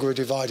no longer a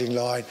dividing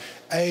line.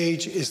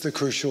 Age is the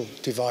crucial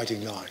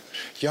dividing line.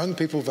 Young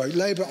people vote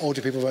Labour, older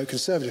people vote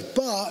Conservative.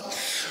 But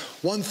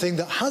one thing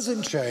that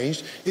hasn't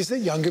changed is that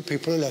younger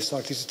people are less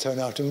likely to turn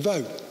out and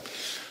vote.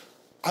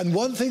 And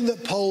one thing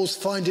that polls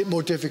find it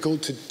more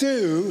difficult to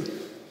do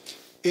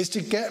is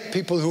to get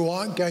people who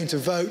aren't going to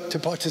vote to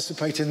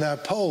participate in their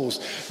polls.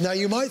 Now,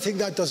 you might think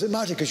that doesn't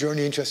matter because you're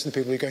only interested in the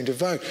people who are going to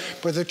vote.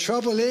 But the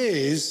trouble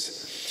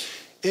is,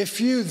 if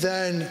you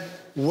then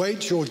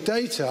weight your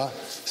data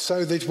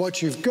so that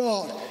what you've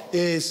got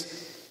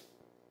is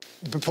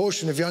the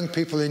proportion of young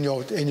people in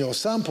your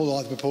sample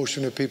are the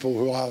proportion of people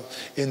who are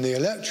in the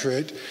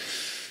electorate,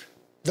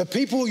 the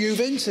people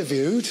you've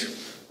interviewed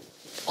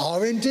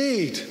are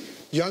indeed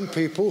young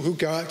people who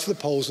go out to the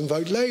polls and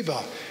vote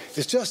Labour.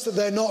 It's just that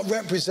they're not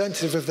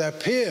representative of their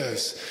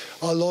peers.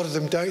 A lot of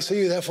them don't, so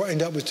you therefore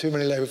end up with too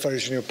many Labour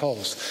voters in your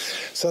polls.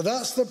 So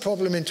that's the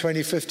problem in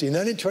 2015.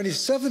 Then in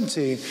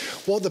 2017,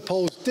 what the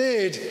polls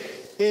did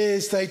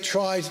is they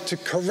tried to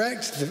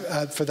correct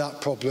for that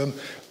problem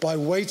by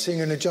weighting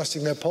and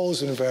adjusting their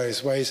polls in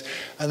various ways,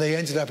 and they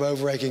ended up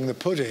over-egging the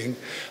pudding,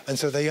 and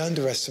so they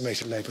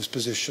underestimated Labour's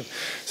position.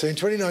 So in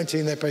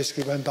 2019, they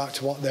basically went back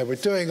to what they were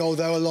doing,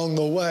 although along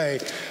the way,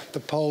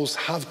 the polls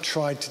have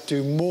tried to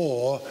do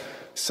more,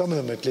 some of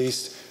them at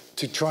least,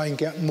 to try and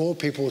get more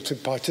people to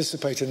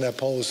participate in their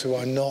polls who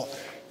are not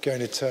going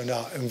to turn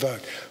out and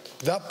vote.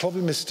 That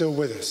problem is still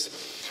with us.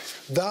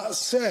 That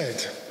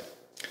said,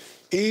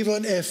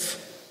 even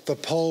if the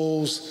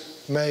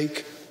polls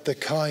make the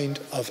kind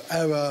of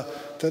error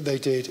that they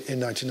did in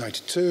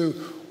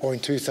 1992 or in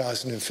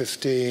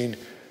 2015,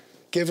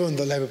 given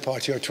the Labour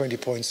Party are 20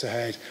 points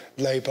ahead,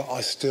 Labour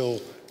are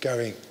still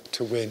going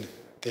to win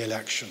the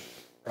election,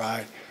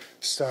 right?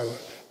 So,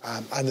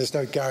 and there's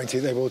no guarantee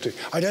they will do.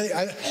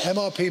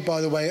 MRP,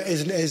 by the way,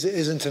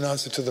 isn't an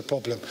answer to the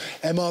problem.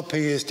 MRP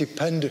is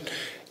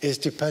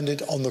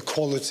dependent on the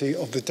quality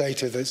of the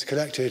data that's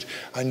collected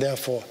and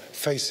therefore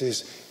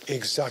faces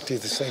exactly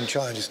the same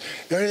challenges.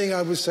 The only thing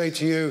I would say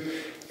to you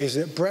is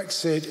that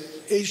Brexit,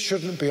 it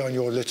shouldn't be on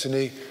your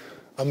litany.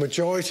 A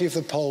majority of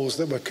the polls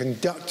that were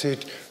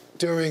conducted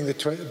during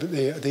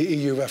the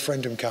EU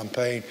referendum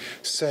campaign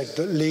said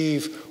that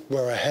Leave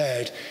were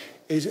ahead.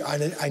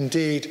 And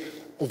indeed,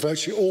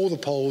 virtually all the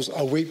polls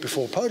a week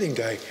before polling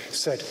day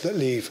said that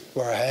Leave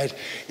were ahead.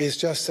 It's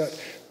just that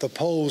the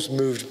polls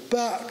moved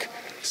back,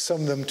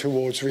 some of them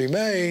towards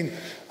Remain,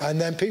 and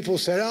then people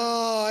said,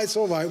 it's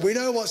all right, we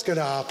know what's going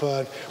to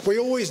happen. We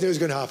always knew it was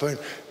going to happen.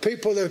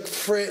 People are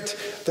frit,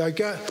 they're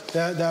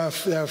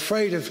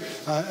afraid of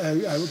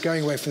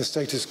going away from the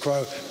status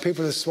quo.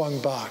 People have swung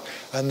back,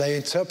 and they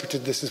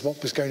interpreted this as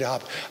what was going to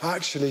happen.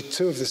 Actually,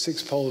 2 of the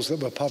 6 polls that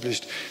were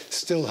published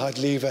still had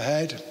Leave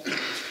ahead.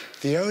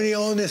 The only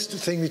honest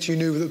thing that you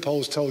knew that the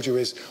polls told you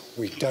is,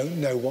 we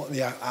don't know what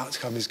the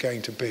outcome is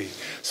going to be.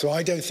 So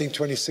I don't think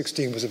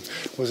 2016 was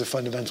a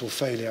fundamental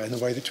failure in the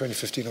way that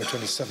 2015 or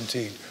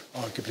 2017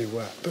 arguably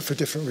were, but for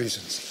different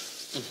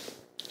reasons.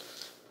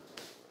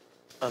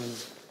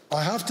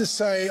 I have to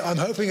say, I'm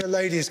hoping a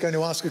lady is going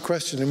to ask a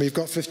question, and we've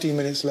got 15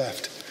 minutes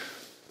left.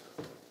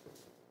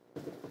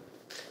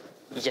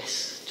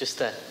 Yes, just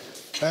there.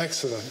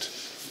 Excellent.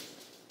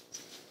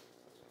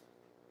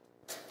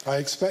 I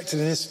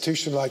expected an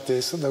institution like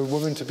this, and the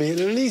women to be at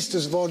least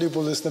as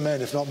voluble as the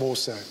men, if not more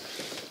so.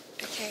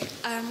 Okay,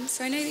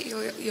 so I know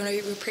that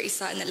you're pretty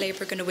certain that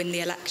Labour are going to win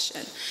the election,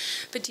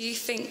 but do you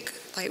think,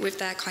 like, with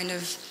their kind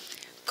of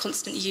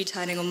constant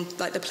U-turning on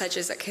like the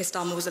pledges that Keir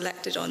Starmer was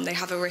elected on, they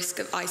have a risk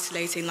of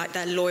isolating like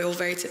their loyal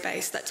voter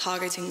base, that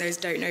targeting those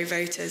don't-know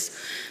voters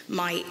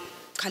might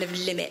kind of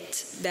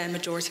limit their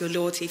majority or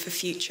loyalty for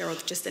future or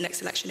just the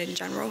next election in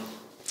general?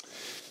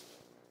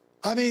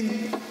 I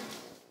mean,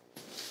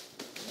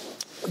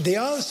 the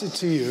answer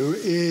to you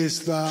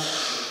is that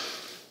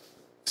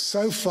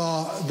so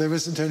far there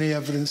isn't any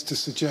evidence to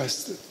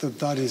suggest that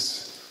that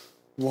is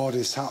what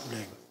is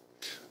happening.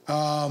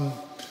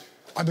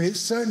 I mean, it's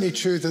certainly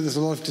true that there's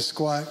a lot of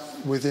disquiet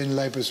within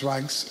Labour's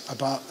ranks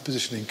about the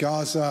position in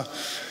Gaza.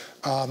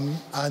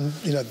 And,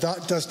 you know,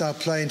 that does now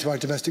play into our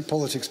domestic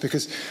politics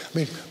because, I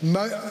mean,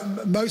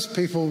 most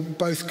people,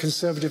 both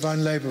Conservative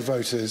and Labour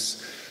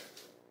voters,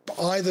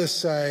 either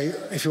say,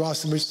 if you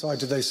ask them which side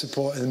do they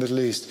support in the Middle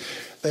East,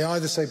 they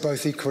either say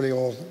both equally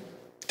or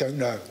don't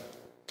know.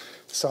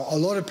 So a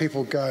lot of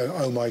people go,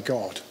 oh my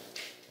God,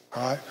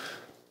 right?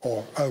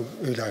 Or, oh,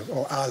 you know,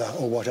 or Allah,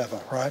 or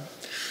whatever, right?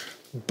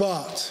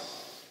 But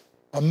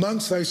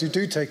amongst those who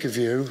do take a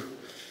view,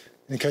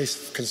 in the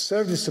case of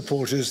Conservative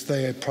supporters,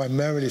 they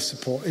primarily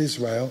support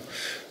Israel.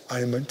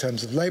 And in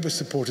terms of Labour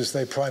supporters,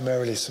 they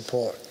primarily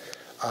support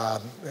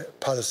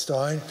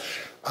Palestine.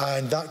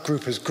 And that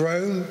group has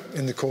grown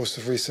in the course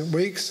of recent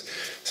weeks.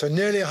 So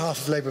nearly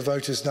half of Labour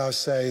voters now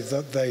say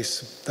that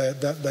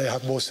they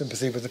have more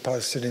sympathy with the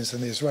Palestinians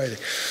than the Israeli.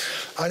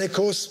 And of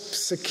course,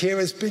 Sir Keir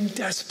has been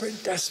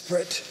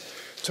desperate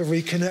to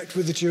reconnect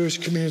with the Jewish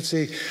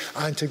community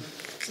and to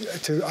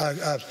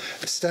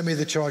stem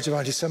the charge of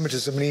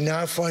anti-Semitism. And he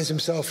now finds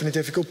himself in a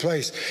difficult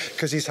place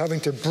because he's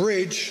having to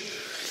bridge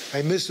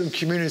a Muslim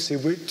community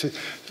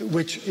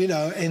which, you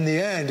know, in the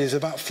end is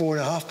about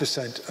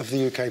 4.5% of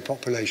the UK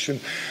population,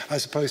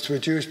 as opposed to a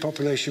Jewish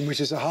population which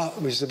is about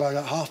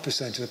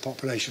 0.5% of the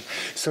population.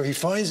 So he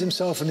finds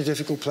himself in a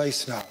difficult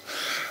place now.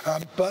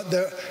 But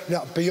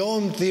now,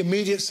 beyond the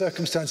immediate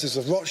circumstances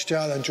of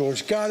Rochdale and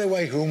George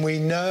Galloway, whom we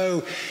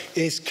know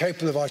is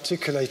capable of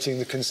articulating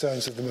the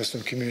concerns of the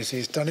Muslim community,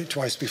 he's done it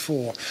twice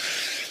before,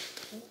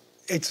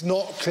 it's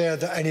not clear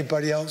that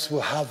anybody else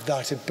will have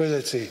that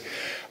ability.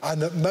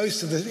 And that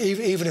most of the,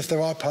 even if there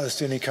are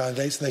Palestinian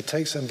candidates and they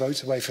take some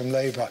votes away from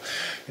Labour,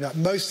 you know,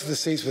 most of the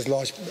seats with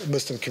large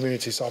Muslim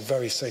communities are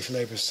very safe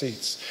Labour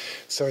seats.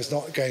 So it's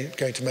not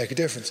going to make a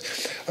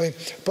difference. I mean,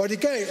 but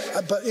again,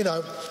 you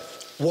know,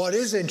 what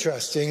is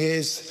interesting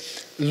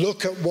is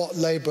look at what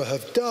Labour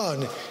have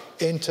done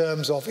in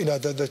terms of, you know,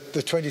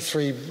 the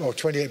 23 or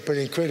 28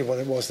 billion quid or what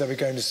it was they were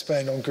going to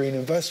spend on green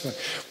investment,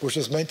 which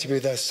was meant to be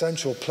their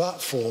central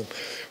platform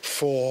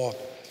for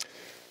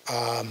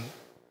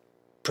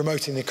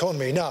promoting the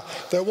economy. Now,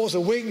 there was a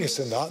weakness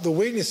in that. The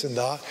weakness in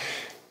that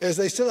is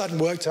they still hadn't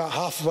worked out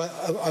half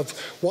of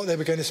what they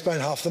were going to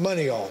spend half the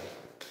money on.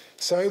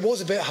 So it was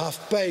a bit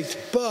half-baked.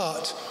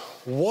 But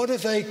what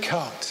have they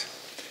cut?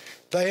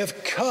 They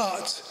have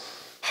cut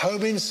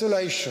home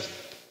insulation.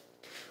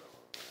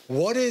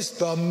 What is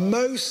the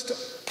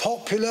most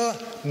popular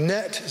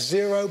net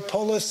zero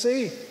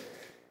policy?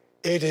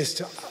 It is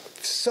to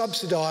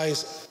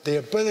subsidise the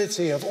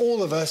ability of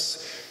all of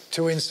us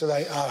to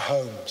insulate our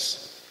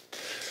homes.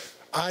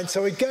 And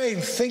so again,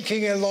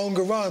 thinking in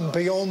longer run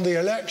beyond the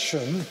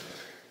election,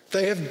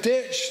 they have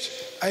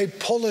ditched a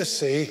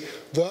policy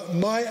that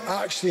might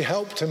actually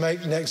help to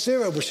make net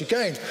zero, which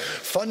again,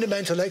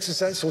 fundamental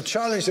existential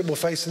challenge that will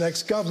face the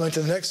next government,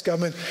 and the next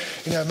government,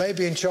 you know, may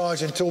be in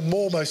charge until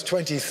almost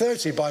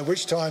 2030, by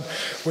which time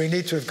we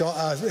need to have got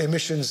our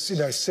emissions, you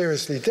know,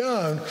 seriously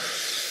down.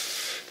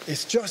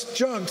 It's just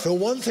junk. The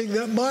one thing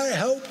that might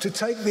help to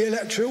take the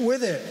electorate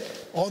with it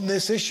on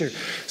this issue.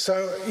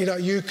 So,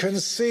 you can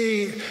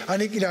see,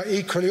 and,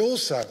 equally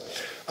also,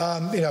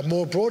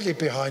 more broadly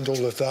behind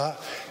all of that,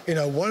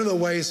 one of the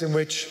ways in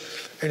which,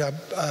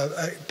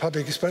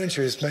 public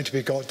expenditure is meant to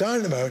be got down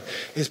at the moment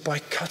is by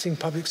cutting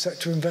public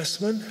sector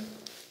investment.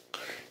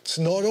 It's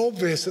not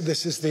obvious that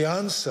this is the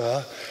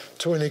answer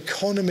to an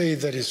economy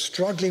that is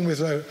struggling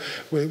with low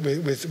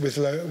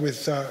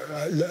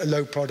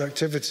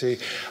productivity,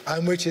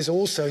 and which is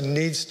also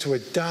needs to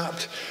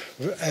adapt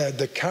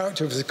the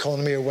character of the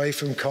economy away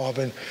from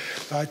carbon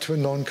to a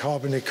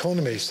non-carbon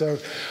economy. So,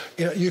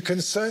 you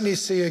can certainly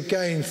see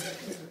again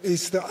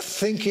is that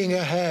thinking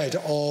ahead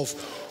of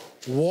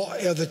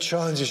what are the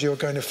challenges you're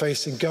going to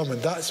face in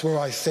government. That's where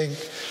I think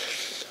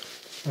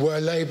where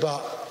Labour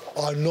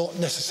are not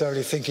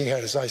necessarily thinking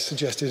ahead, as I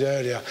suggested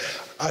earlier,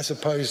 as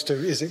opposed to,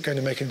 is it going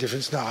to make a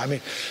difference now? I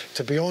mean,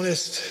 to be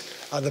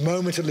honest, at the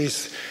moment at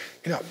least,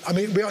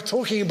 we are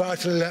talking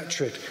about an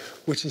electorate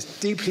which is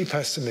deeply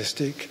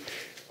pessimistic,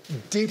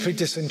 deeply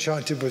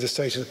disenchanted with the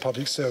state of the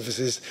public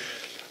services,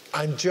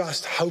 and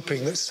just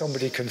hoping that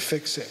somebody can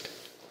fix it.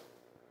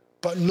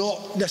 But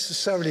not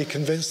necessarily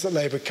convinced that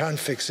Labour can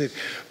fix it,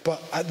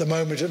 but at the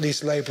moment at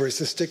least Labour is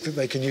the stick that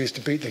they can use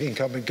to beat the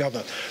incumbent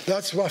government.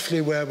 That's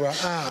roughly where we're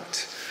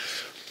at.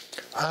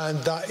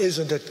 And that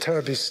isn't a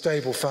terribly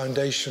stable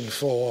foundation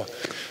for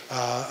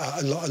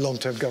a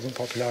long-term government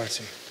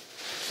popularity.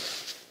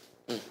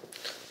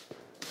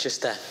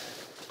 Just there.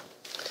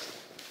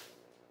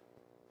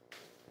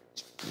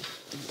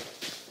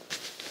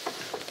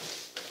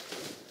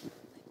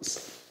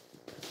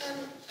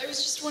 I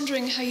was just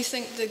wondering how you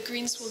think the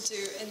Greens will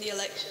do in the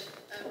election.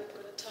 We've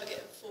got a target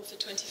of 4 for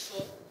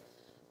 24.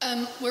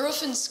 We're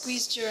often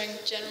squeezed during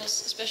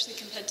generals, especially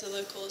compared to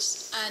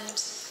locals,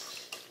 and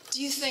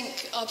do you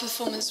think our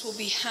performance will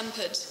be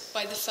hampered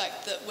by the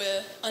fact that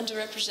we're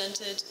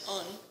underrepresented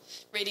on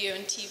radio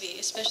and TV,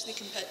 especially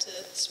compared to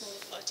smaller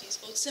parties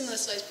or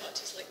similar-sized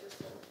parties like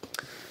Reform?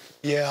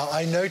 Yeah,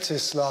 I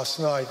noticed last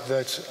night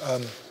that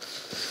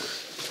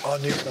our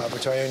news night,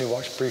 which I only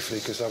watched briefly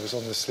because I was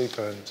on the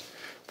sleeper and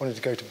wanted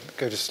to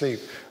go to sleep,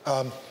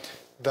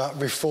 that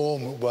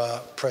Reform were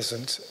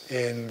present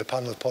in the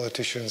panel of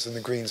politicians and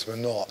the Greens were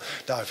not.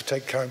 Now, if you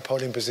take current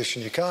polling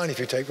position, you can. If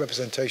you take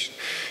representation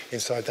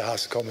inside the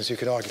House of Commons, you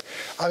can argue.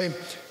 I mean,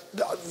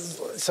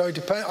 so it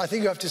depends. I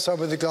think you have to decide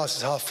whether the glass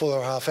is half full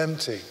or half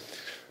empty.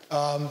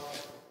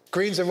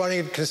 Greens are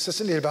running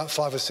consistently at about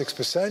 5 or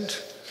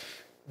 6%.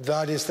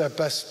 That is their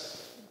best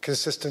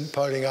consistent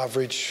polling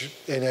average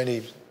in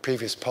any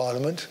previous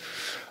parliament.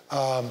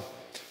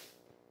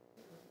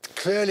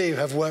 Clearly you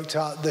have worked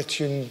out that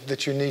you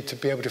need to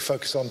be able to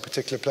focus on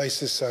particular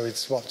places. So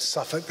it's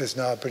Suffolk. There's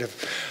now a bit of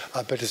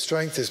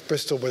strength. There's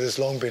Bristol, where there's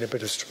long been a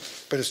bit of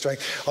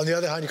strength. On the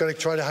other hand, you've got to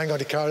try to hang on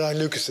to Caroline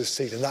Lucas's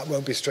seat, and that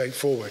won't be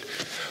straightforward.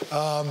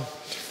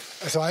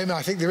 So I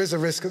think there is a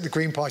risk that the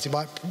Green Party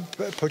might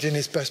put in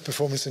its best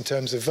performance in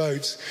terms of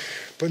votes,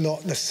 but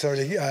not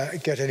necessarily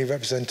get any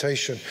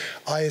representation.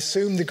 I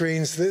assume the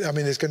Greens,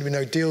 there's going to be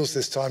no deals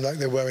this time like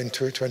there were in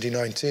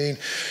 2019.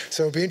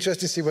 So it'll be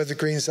interesting to see whether the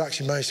Greens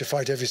actually manage to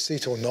fight every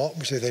seat or not,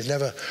 which they've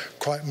never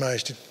quite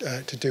managed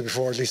to do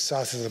before, at least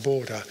south of the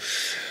border.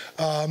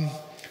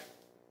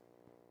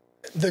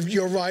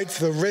 You're right,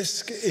 the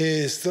risk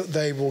is that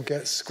they will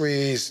get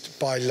squeezed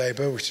by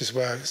Labour, which is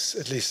where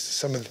at least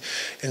some of,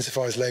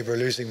 insofar as Labour are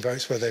losing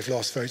votes, where they've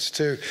lost votes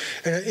too.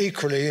 And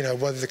equally,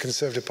 whether the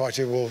Conservative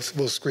Party will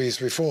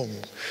squeeze Reform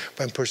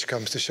when push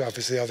comes to shove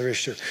is the other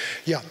issue.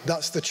 Yeah,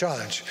 that's the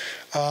challenge.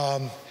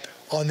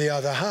 On the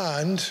other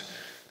hand,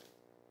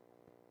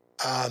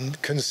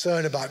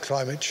 concern about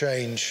climate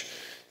change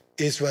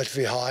is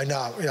relatively high.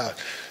 Now,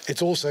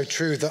 it's also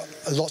true that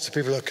lots of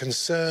people are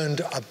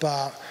concerned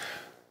about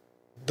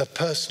the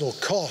personal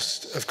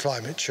cost of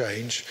climate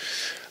change,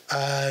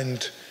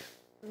 and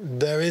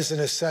there is, in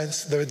a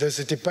sense, there's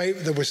a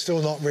debate that we're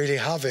still not really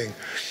having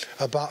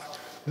about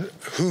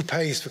who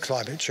pays for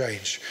climate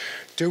change.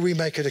 Do we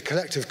make it a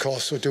collective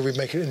cost or do we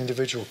make it an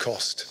individual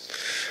cost?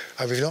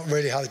 And we've not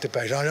really had a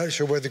debate. I'm not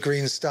sure where the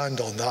Greens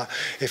stand on that.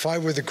 If I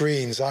were the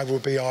Greens, I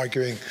would be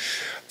arguing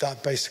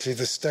that basically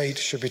the state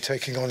should be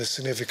taking on a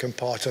significant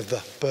part of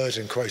the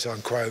burden, quote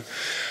unquote,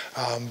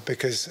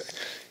 because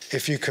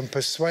if you can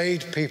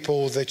persuade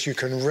people that you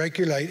can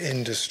regulate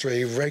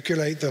industry,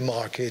 regulate the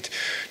market,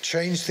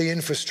 change the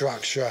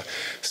infrastructure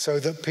so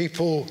that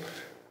people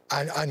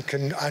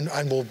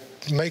and will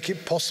make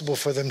it possible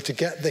for them to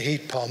get the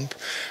heat pump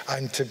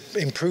and to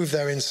improve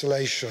their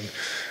insulation,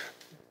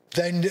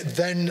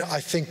 then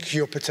I think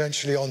you're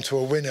potentially onto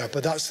a winner.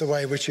 But that's the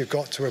way in which you've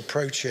got to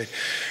approach it.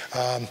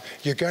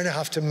 You're going to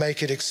have to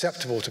make it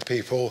acceptable to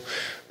people.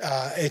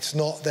 It's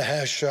not the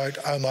hair shirt,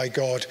 oh my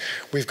God,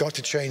 we've got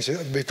to change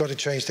it. We've got to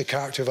change the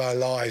character of our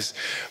lives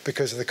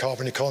because of the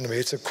carbon economy.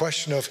 It's a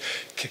question of,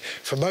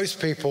 for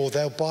most people,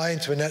 they'll buy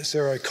into a net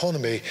zero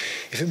economy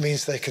if it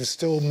means they can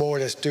still more or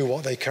less do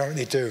what they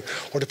currently do.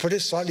 Or to put it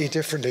slightly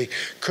differently,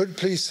 could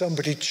please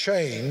somebody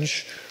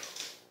change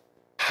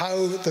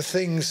how the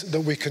things that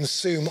we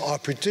consume are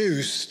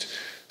produced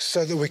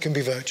so that we can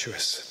be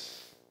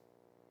virtuous?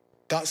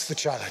 That's the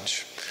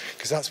challenge,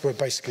 because that's where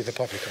basically the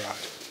public are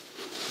at.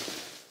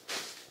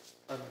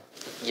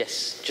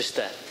 Yes, just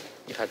there.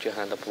 You've had your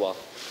hand up a while.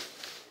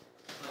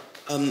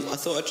 I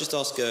thought I'd just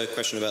ask a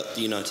question about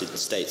the United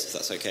States, if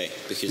that's okay.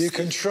 Because you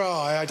can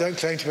try. I don't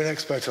claim to be an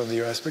expert on the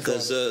US, but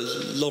there's a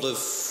lot of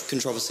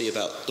controversy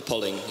about the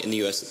polling in the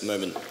US at the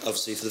moment.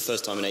 Obviously, for the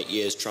first time in 8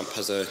 years, Trump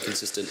has a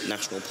consistent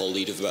national poll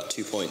lead of about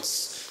 2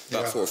 points,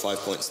 about 4 or 5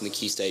 points in the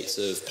key states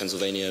of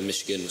Pennsylvania,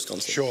 Michigan,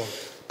 Wisconsin. Sure.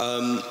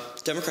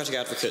 Democratic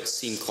advocates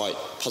seem quite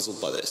puzzled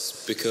by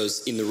this,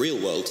 because in the real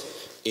world,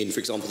 in, for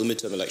example, the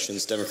midterm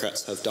elections,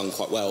 Democrats have done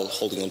quite well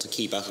holding on to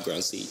key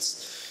battleground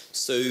seats.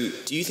 So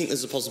do you think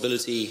there's a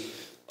possibility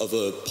of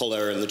a poll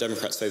error in the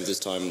Democrats' favour this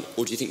time,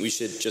 or do you think we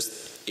should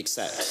just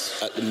accept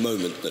at the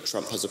moment that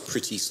Trump has a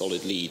pretty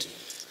solid lead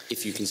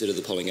if you consider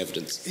the polling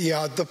evidence?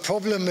 Yeah, the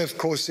problem, of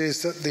course,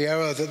 is that the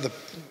error that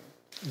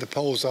the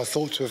polls are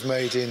thought to have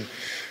made in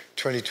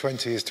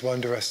 2020 is to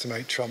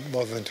underestimate Trump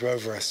rather than to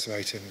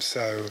overestimate him.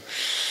 So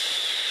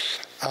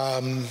I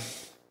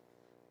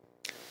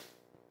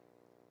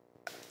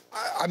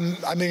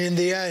mean, in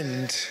the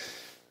end,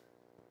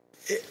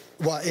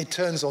 it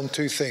turns on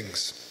two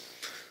things.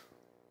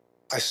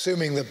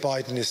 Assuming that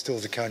Biden is still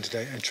the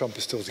candidate and Trump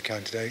is still the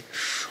candidate,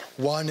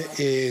 one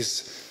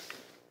is,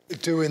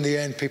 do in the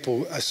end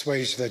people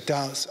assuage their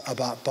doubts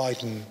about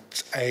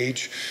Biden's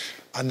age,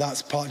 and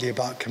that's partly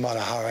about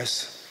Kamala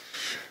Harris.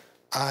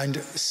 And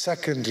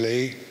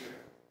secondly,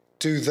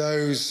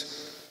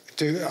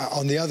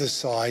 on the other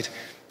side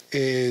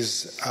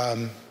is,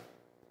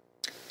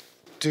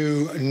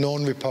 do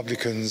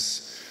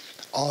non-Republicans,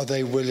 are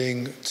they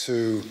willing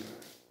to,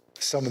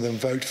 some of them,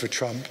 vote for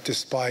Trump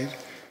despite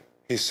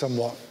his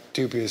somewhat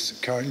dubious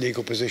current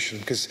legal position?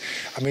 Because,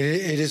 I mean,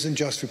 it isn't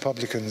just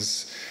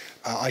Republicans,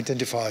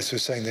 identifiers, who are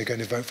saying they're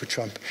going to vote for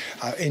Trump.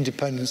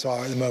 Independents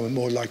are at the moment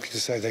more likely to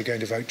say they're going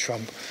to vote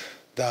Trump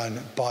than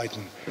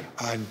Biden.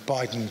 And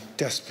Biden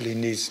desperately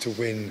needs to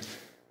win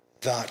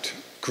that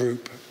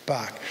group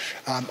back.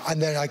 And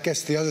then I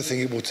guess the other thing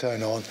it will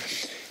turn on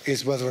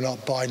is whether or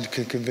not Biden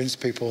can convince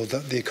people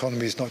that the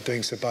economy is not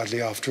doing so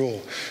badly after all.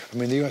 I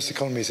mean, the US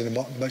economy is in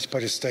a much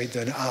better state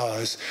than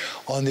ours.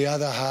 On the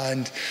other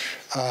hand,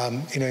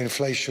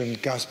 inflation,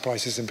 gas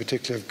prices in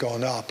particular, have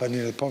gone up. And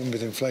the problem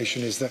with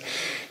inflation is that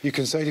you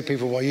can say to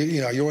people, well,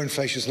 your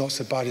inflation is not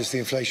so bad as the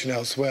inflation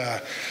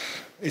elsewhere.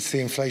 It's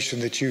the inflation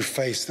that you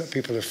face that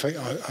people are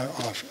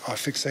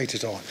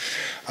fixated on.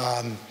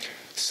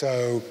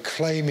 So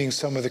claiming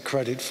some of the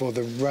credit for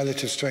the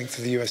relative strength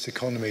of the US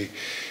economy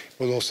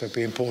will also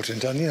be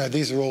important. And,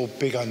 these are all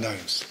big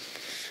unknowns.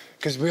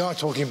 Because we are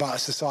talking about a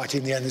society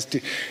in the end that's,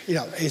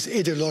 is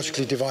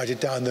ideologically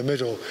divided down the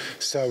middle.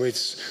 So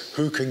it's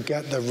who can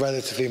get the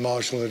relatively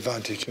marginal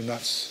advantage, and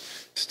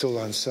that's still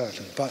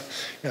uncertain. But,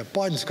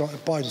 Biden's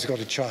got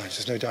a challenge,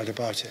 there's no doubt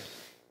about it.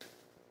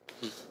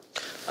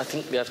 I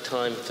think we have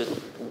time for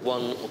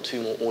 1 or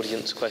 2 more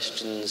audience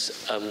questions.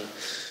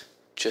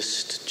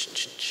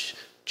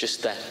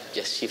 Just there.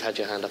 Yes, you've had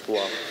your hand up a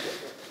while.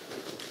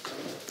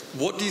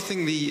 What do you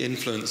think the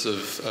influence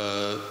of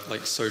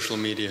social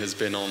media has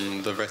been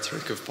on the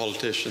rhetoric of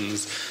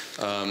politicians,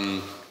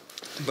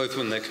 both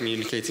when they're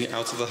communicating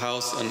out of the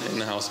House and in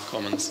the House of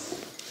Commons?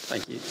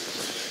 Thank you.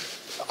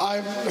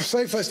 I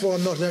say, first of all,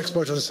 I'm not an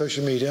expert on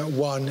social media,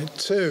 1.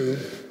 2,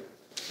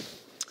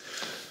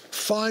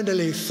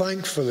 finally,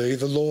 thankfully,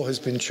 the law has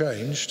been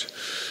changed,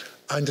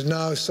 and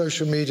now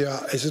social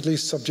media is at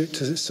least subject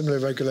to similar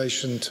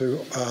regulation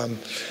to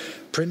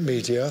print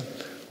media,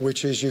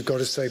 which is you've got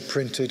to say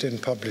printed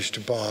and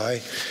published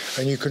by,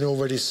 and you can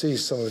already see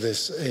some of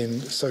this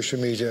in social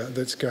media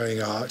that's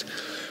going out.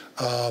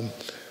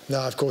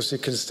 Now, of course,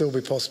 it can still be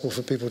possible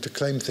for people to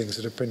claim things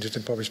that are printed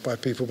and published by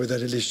people, but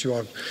then at least you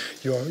are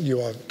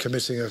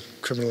committing a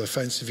criminal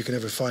offence if you can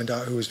ever find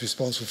out who was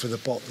responsible for the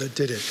bot that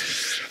did it.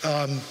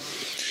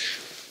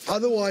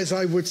 Otherwise,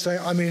 I would say,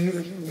 I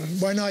mean,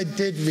 when I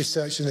did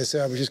research in this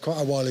area, which is quite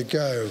a while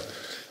ago,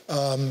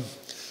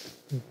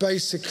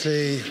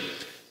 basically,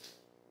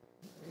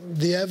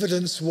 the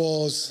evidence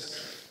was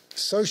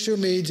social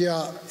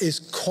media is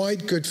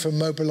quite good for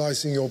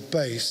mobilizing your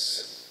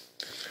base,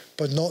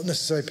 but not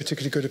necessarily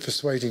particularly good at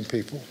persuading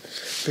people.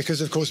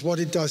 Because, of course, what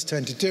it does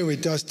tend to do,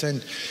 it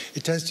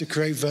tends to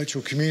create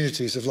virtual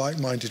communities of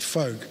like-minded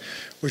folk,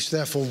 which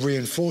therefore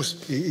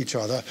reinforce each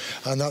other,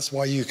 and that's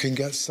why you can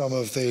get some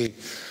of the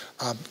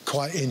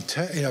quite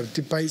intense,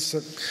 debates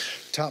that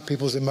tap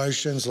people's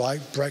emotions,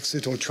 like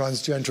Brexit or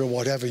transgender or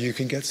whatever. You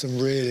can get some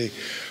really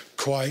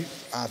quite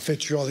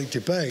vitriolic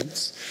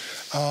debates,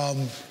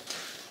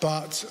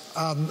 but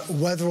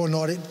whether or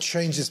not it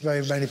changes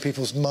very many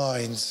people's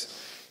minds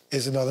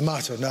is another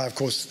matter. Now, of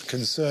course, the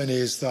concern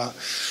is that,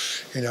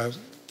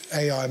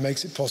 AI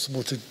makes it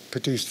possible to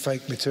produce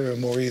fake material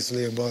more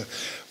easily, and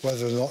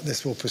whether or not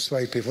this will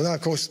persuade people. Now,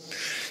 of course,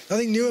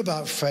 nothing new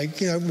about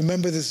fake.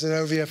 Remember there's an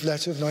OVF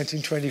letter of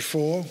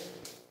 1924.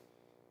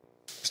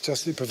 It's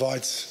just it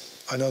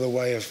provides another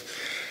way of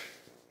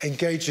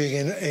engaging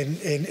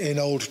in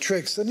old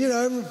tricks. And, you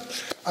know,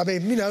 I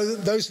mean, you know,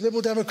 those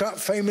Liberal Democrat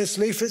famous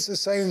leaflets are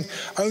saying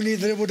only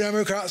the Liberal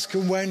Democrats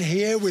can win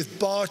here, with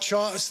bar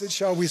charts that,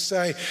 shall we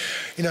say,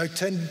 you know,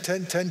 tend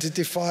to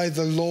defy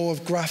the law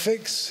of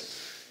graphics.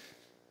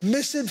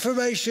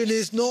 Misinformation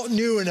is not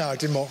new in our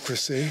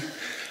democracy.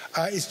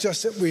 It's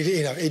just that we,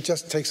 you know, it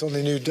just takes on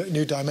a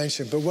new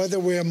dimension. But whether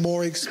we're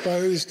more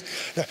exposed,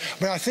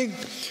 I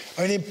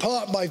mean, in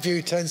part my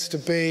view tends to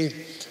be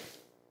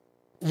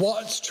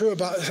what's true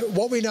about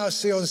what we now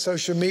see on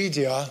social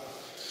media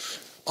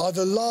are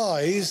the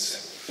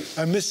lies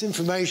and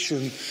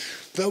misinformation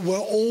that were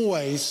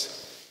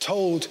always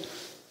told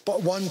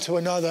but one to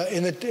another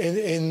in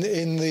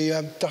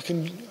the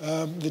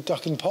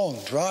ducking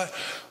pond, right?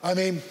 I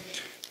mean,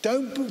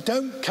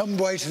 don't come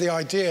away to the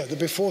idea that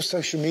before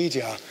social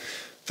media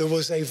there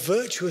was a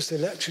virtuous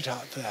electorate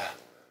out there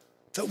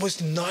that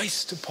was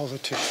nice to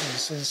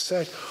politicians and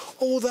said,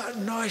 oh, that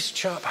nice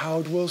chap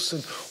Howard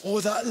Wilson,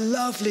 or that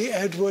lovely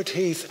Edward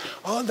Heath,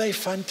 aren't they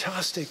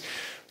fantastic?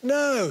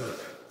 No,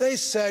 they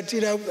said, you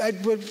know,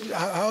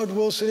 Howard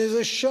Wilson is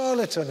a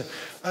charlatan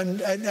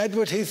and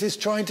Edward Heath is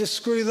trying to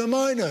screw the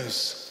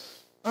miners.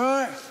 All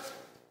right?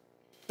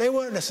 They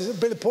weren't necessarily,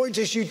 but the point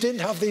is you didn't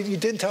have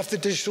the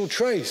digital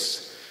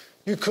trace.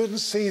 You couldn't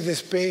see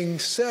this being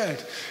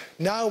said.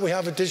 Now we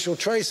have a digital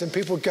trace and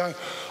people go,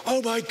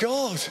 oh my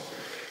God,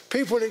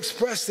 people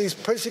express these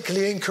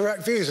politically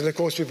incorrect views. And of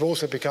course we've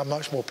also become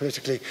much more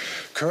politically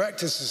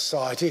correct as a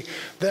society.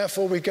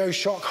 Therefore we go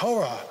shock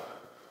horror.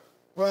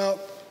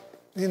 Well,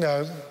 you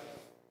know,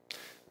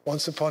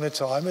 once upon a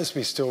time, as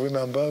we still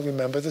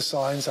remember the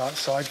signs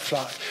outside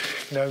flat,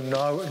 you know,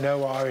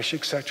 no Irish,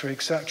 etc.,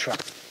 etc.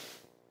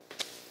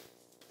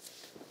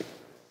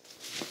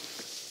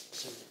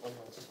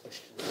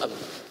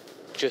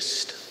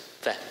 Just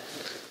there.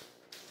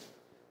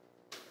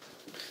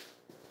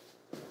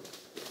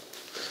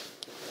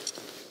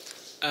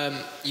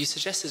 You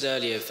suggested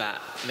earlier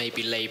that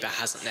maybe Labour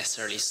hasn't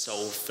necessarily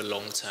solved the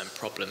long-term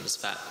problems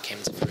that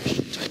came to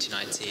fruition in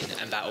 2019,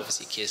 and that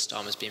obviously Keir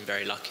Starmer's been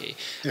very lucky.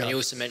 Yeah. And you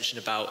also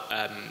mentioned about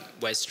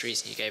Wes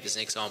Streeting, you gave as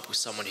an example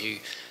someone who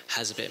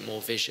has a bit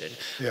more vision.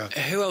 Yeah.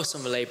 Who else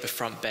on the Labour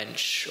front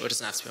bench, or it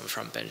doesn't have to be on the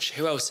front bench,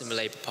 who else in the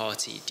Labour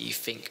Party do you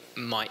think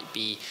might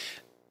be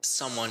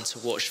someone to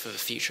watch for the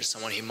future,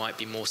 someone who might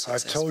be more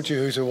successful? I've told you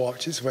who to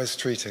watch. It's Wes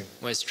Streeting.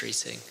 Wes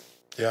Streeting.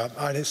 Yeah,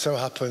 and it so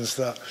happens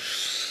that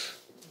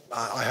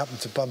I happened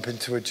to bump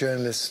into a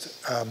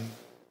journalist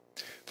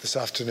this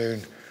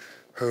afternoon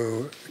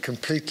who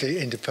completely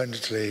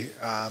independently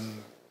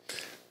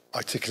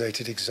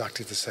articulated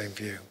exactly the same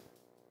view.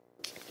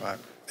 Right?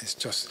 It's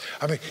just,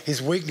 I mean,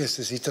 his weakness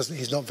is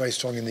he's not very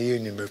strong in the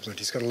union movement.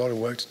 He's got a lot of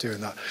work to do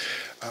in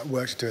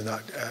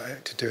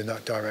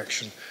that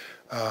direction.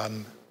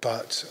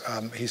 But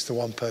he's the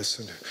one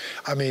person.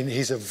 I mean,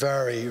 he's a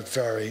very,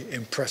 very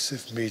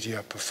impressive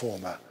media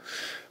performer.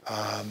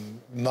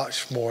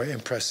 Much more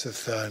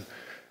impressive than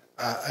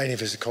any of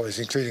his colleagues,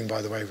 including,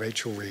 by the way,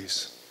 Rachel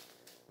Reeves.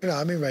 You know,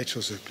 I mean,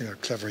 Rachel's a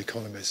clever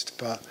economist,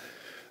 but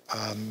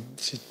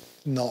she's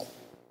not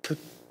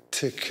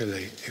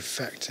particularly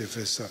effective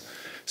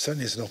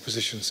certainly as an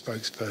opposition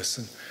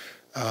spokesperson.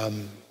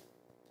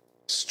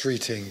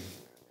 Streeting,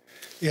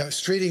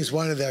 Streeting's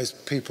one of those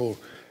people.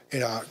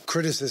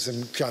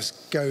 Criticism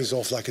just goes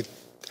off like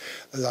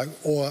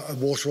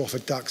water off a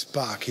duck's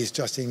back. He's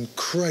just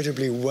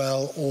incredibly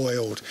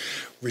well-oiled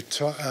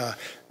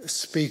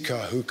speaker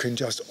who can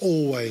just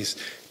always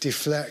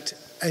deflect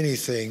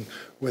anything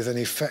with an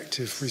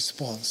effective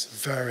response.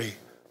 Very,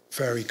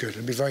 very good,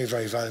 and be very,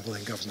 very valuable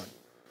in government.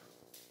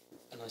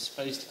 And I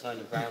suppose to kind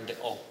of round it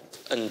off,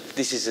 and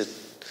this is a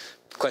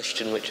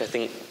question which I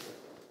think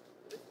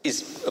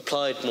is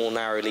applied more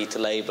narrowly to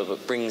Labour,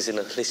 but brings in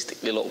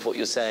holistically a lot of what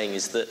you're saying,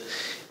 is that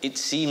it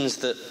seems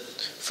that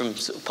from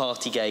sort of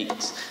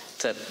Partygate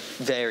to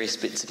various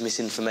bits of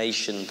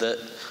misinformation, that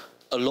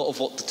a lot of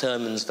what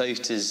determines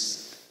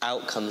voters'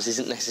 outcomes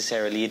isn't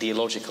necessarily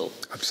ideological.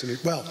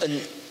 Absolutely. Well,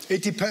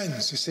 it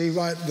depends. You see,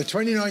 right, the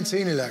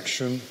 2019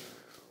 election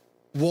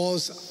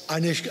was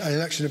an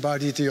election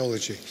about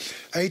ideology.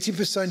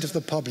 80% of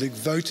the public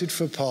voted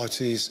for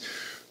parties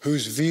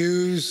whose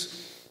views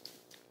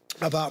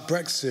about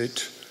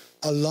Brexit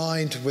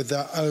aligned with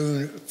their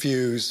own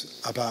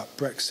views about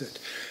Brexit.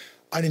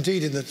 And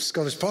indeed, in the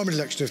Scottish Parliament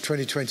election of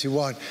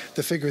 2021,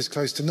 the figure is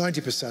close to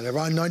 90%.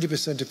 Around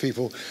 90% of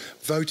people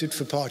voted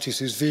for parties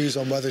whose views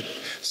on whether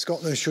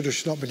Scotland should or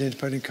should not be an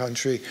independent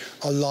country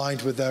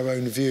aligned with their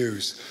own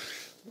views.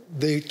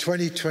 The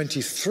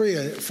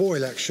 2023-4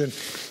 election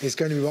is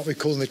going to be what we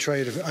call the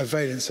trade of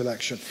valence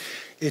election.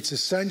 It's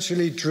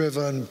essentially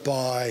driven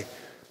by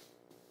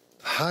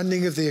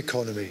handling of the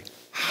economy,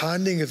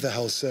 handling of the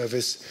health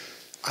service,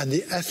 and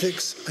the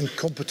ethics and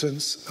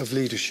competence of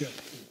leadership.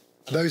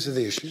 Those are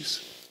the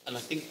issues. And I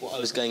think what I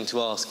was going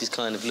to ask is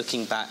kind of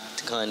looking back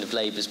to kind of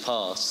Labour's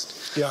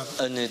past. Yeah.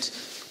 And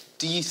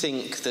do you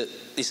think that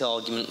this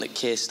argument that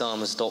Keir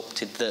Starmer's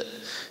adopted, that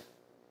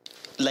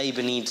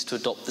Labour needs to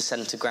adopt the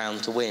centre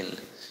ground to win,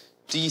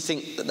 do you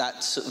think that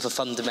that's sort of a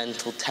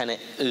fundamental tenet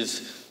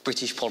of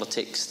British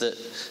politics that,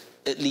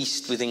 at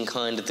least within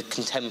kind of the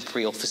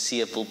contemporary or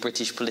foreseeable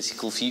British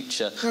political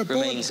future,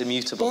 remains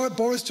immutable.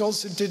 Boris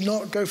Johnson did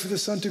not go for the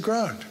centre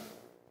ground,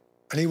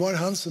 and he won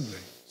handsomely.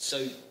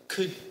 So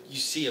could you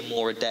see a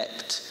more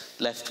adept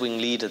left-wing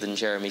leader than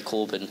Jeremy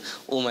Corbyn,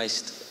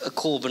 almost a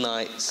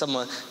Corbynite,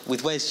 someone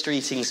with Wes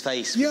Streeting's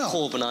face, with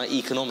Corbynite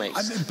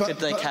economics? Could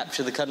they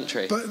capture the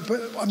country? But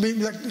I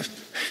mean, like,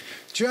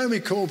 Jeremy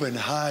Corbyn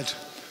had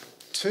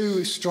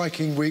two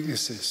striking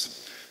weaknesses.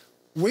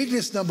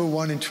 Weakness number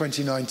one in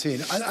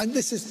 2019, and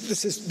this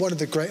is one of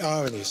the great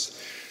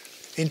ironies.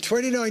 In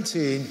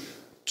 2019,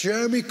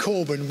 Jeremy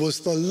Corbyn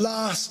was the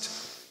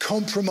last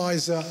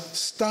compromiser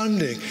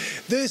standing.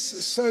 This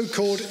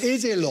so-called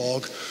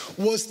ideologue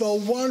was the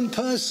one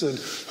person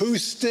who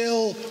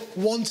still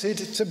wanted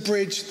to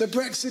bridge the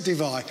Brexit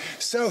divide.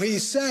 So he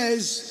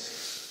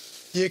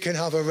says, you can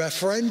have a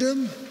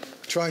referendum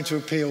trying to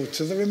appeal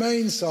to the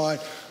Remain side,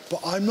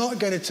 but I'm not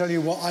going to tell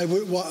you I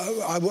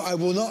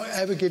will not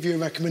ever give you a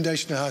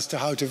recommendation as to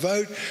how to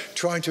vote,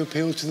 trying to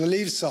appeal to the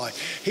Leave side.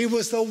 He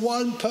was the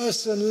one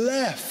person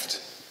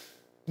left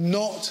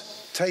not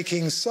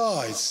taking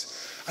sides.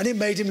 And it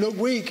made him look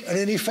weak and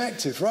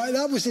ineffective, right?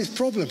 That was his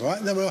problem,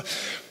 right?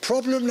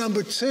 Problem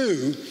number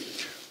two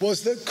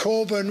was that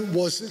Corbyn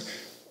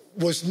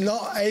was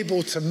not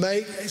able to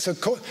make... So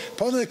part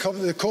of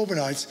the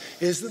Corbynites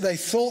is that they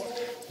thought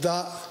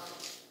that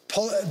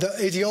the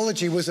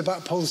ideology was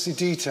about policy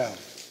detail.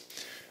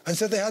 And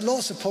so they had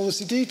lots of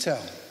policy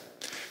detail.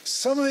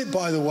 Some of it,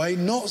 by the way,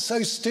 not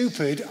so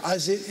stupid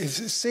as it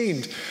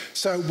seemed.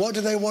 So what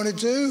do they want to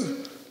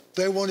do?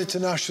 They wanted to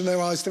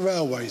nationalise the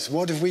railways.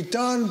 What have we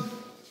done?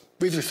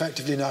 We've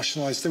effectively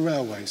nationalised the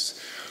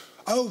railways.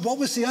 Oh, what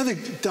was the other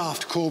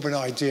daft Corbyn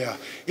idea?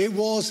 It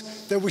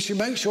was that we should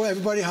make sure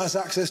everybody has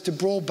access to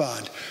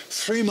broadband.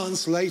 3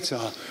 months later,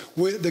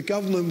 the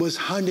government was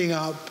handing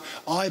out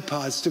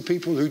iPads to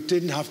people who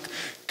didn't have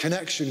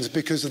connections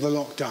because of the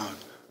lockdown.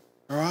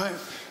 All right?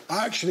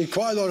 Actually,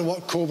 quite a lot of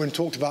what Corbyn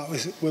talked about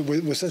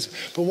was sensible.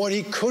 But what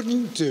he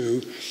couldn't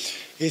do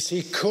is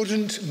he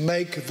couldn't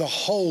make the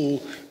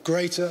whole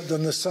greater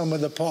than the sum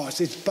of the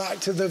parts. It's back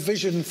to the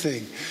vision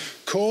thing.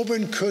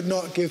 Corbyn could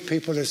not give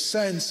people a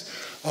sense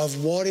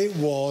of what it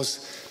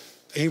was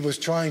he was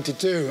trying to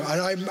do.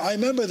 And I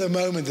remember the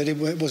moment that it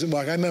wasn't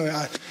working. I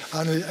remember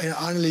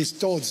Annalise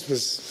Dodds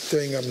was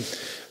doing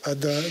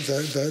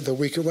the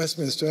week at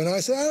Westminster, and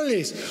I said,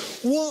 Annalise,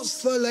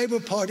 what's the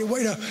Labour Party?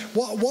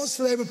 What's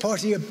the Labour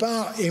Party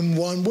about in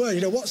one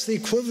word? What's the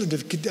equivalent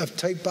of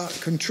take back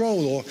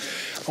control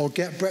or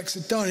get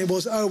Brexit done? It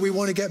was, we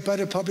want to get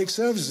better public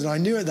services. And I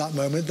knew at that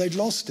moment they'd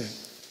lost it.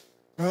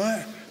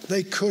 Right?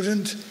 They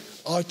couldn't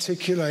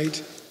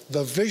articulate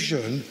the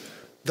vision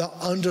that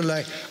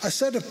underlay a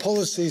set of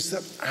policies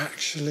that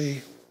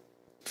actually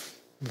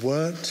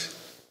weren't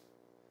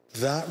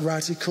that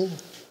radical.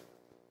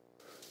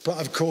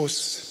 But of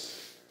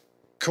course,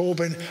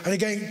 Corbyn, and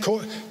again,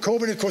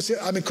 Corbyn, of course,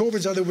 I mean,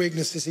 Corbyn's other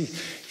weakness is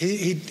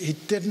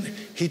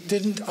he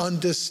didn't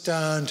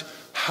understand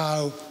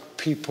how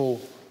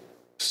people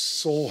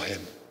saw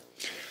him.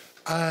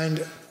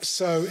 And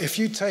so if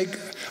you take,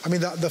 I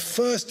mean, the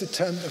first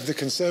attempt of the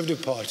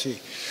Conservative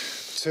Party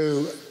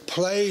to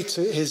play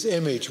to his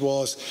image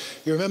was,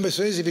 you remember, as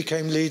soon as he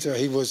became leader,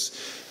 he was,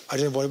 I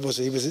don't know what it was,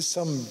 he was at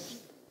some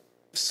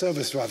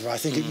service rather, I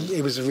think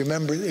it was a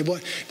remembrance, it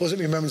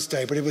wasn't Remembrance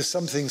Day, but it was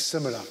something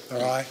similar,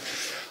 all right?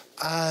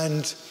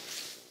 And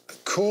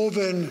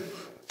Corbyn,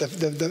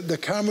 the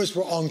cameras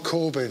were on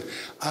Corbyn,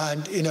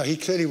 and, he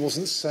clearly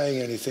wasn't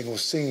saying anything or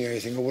singing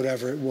anything or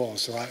whatever it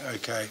was, all right,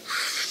 okay.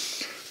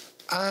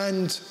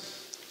 And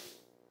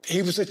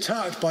he was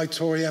attacked by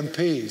Tory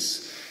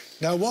MPs.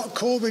 Now, what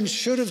Corbyn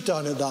should have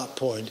done at that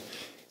point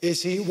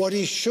is what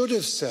he should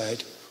have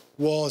said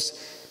was,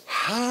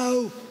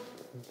 how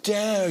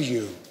dare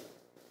you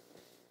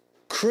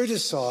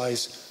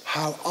criticise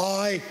how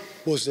I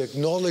was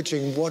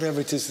acknowledging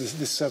whatever it is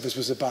this service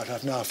was about.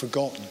 I've now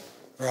forgotten,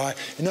 right?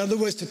 In other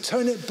words, to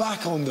turn it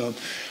back on them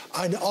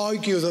and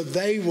argue that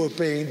they were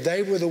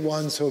the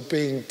ones who were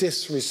being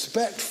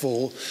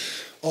disrespectful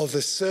of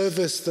the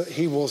service that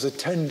he was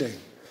attending.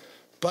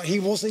 But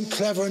he wasn't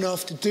clever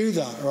enough to do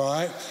that,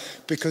 right?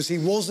 Because he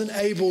wasn't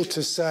able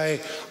to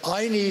say,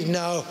 I need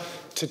now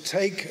to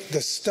take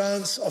the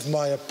stance of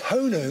my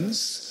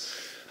opponents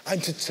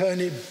and to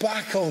turn it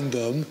back on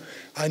them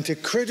and to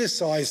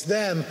criticise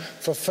them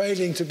for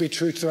failing to be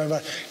true to their own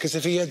values. Because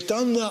if he had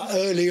done that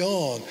early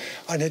on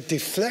and had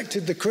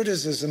deflected the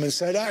criticism and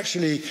said,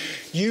 actually,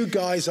 you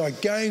guys are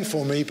going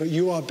for me, but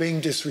you are being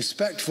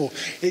disrespectful,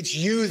 it's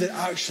you that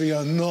actually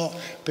are not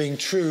being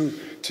true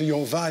to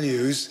your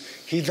values,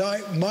 he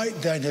might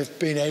then have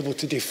been able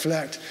to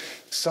deflect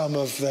some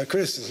of the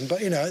criticism.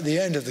 But, at the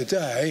end of the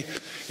day,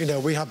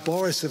 we have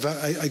Boris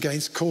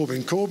against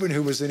Corbyn. Corbyn,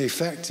 who was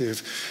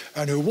ineffective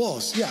and who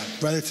was,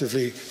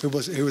 relatively, who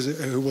was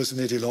an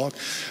ideologue,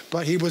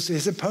 but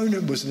his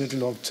opponent was an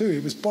ideologue too.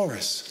 It was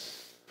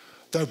Boris.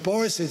 Though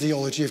Boris'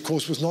 ideology, of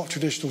course, was not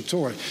traditional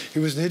Tory. He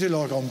was an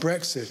ideologue on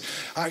Brexit.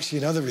 Actually,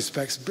 in other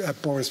respects,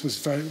 Boris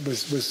was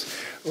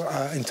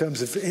in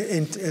terms of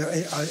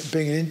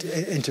being an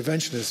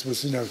interventionist,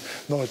 was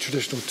not a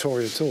traditional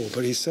Tory at all.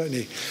 But he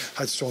certainly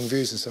had strong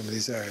views in some of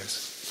these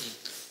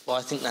areas. Well,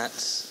 I think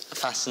that's a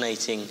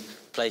fascinating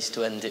place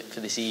to end it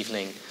for this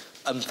evening.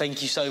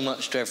 Thank you so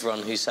much to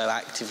everyone who so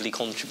actively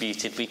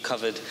contributed. We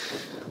covered,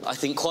 I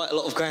think, quite a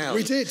lot of ground.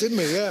 We did, didn't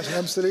we? Yeah,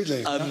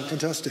 absolutely.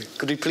 Fantastic.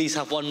 Could we please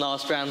have one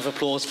last round of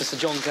applause for Sir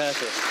John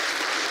Curtice?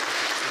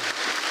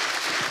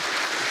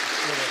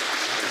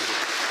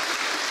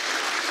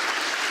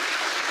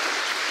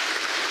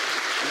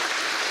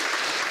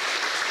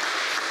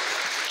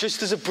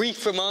 Just as a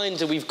brief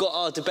reminder, we've got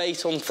our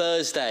debate on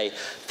Thursday.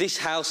 This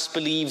House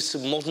believes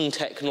modern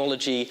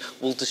technology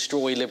will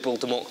destroy liberal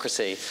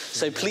democracy.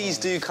 So please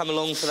do come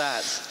along for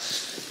that.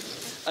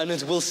 And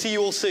we'll see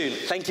you all soon.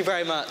 Thank you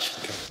very much.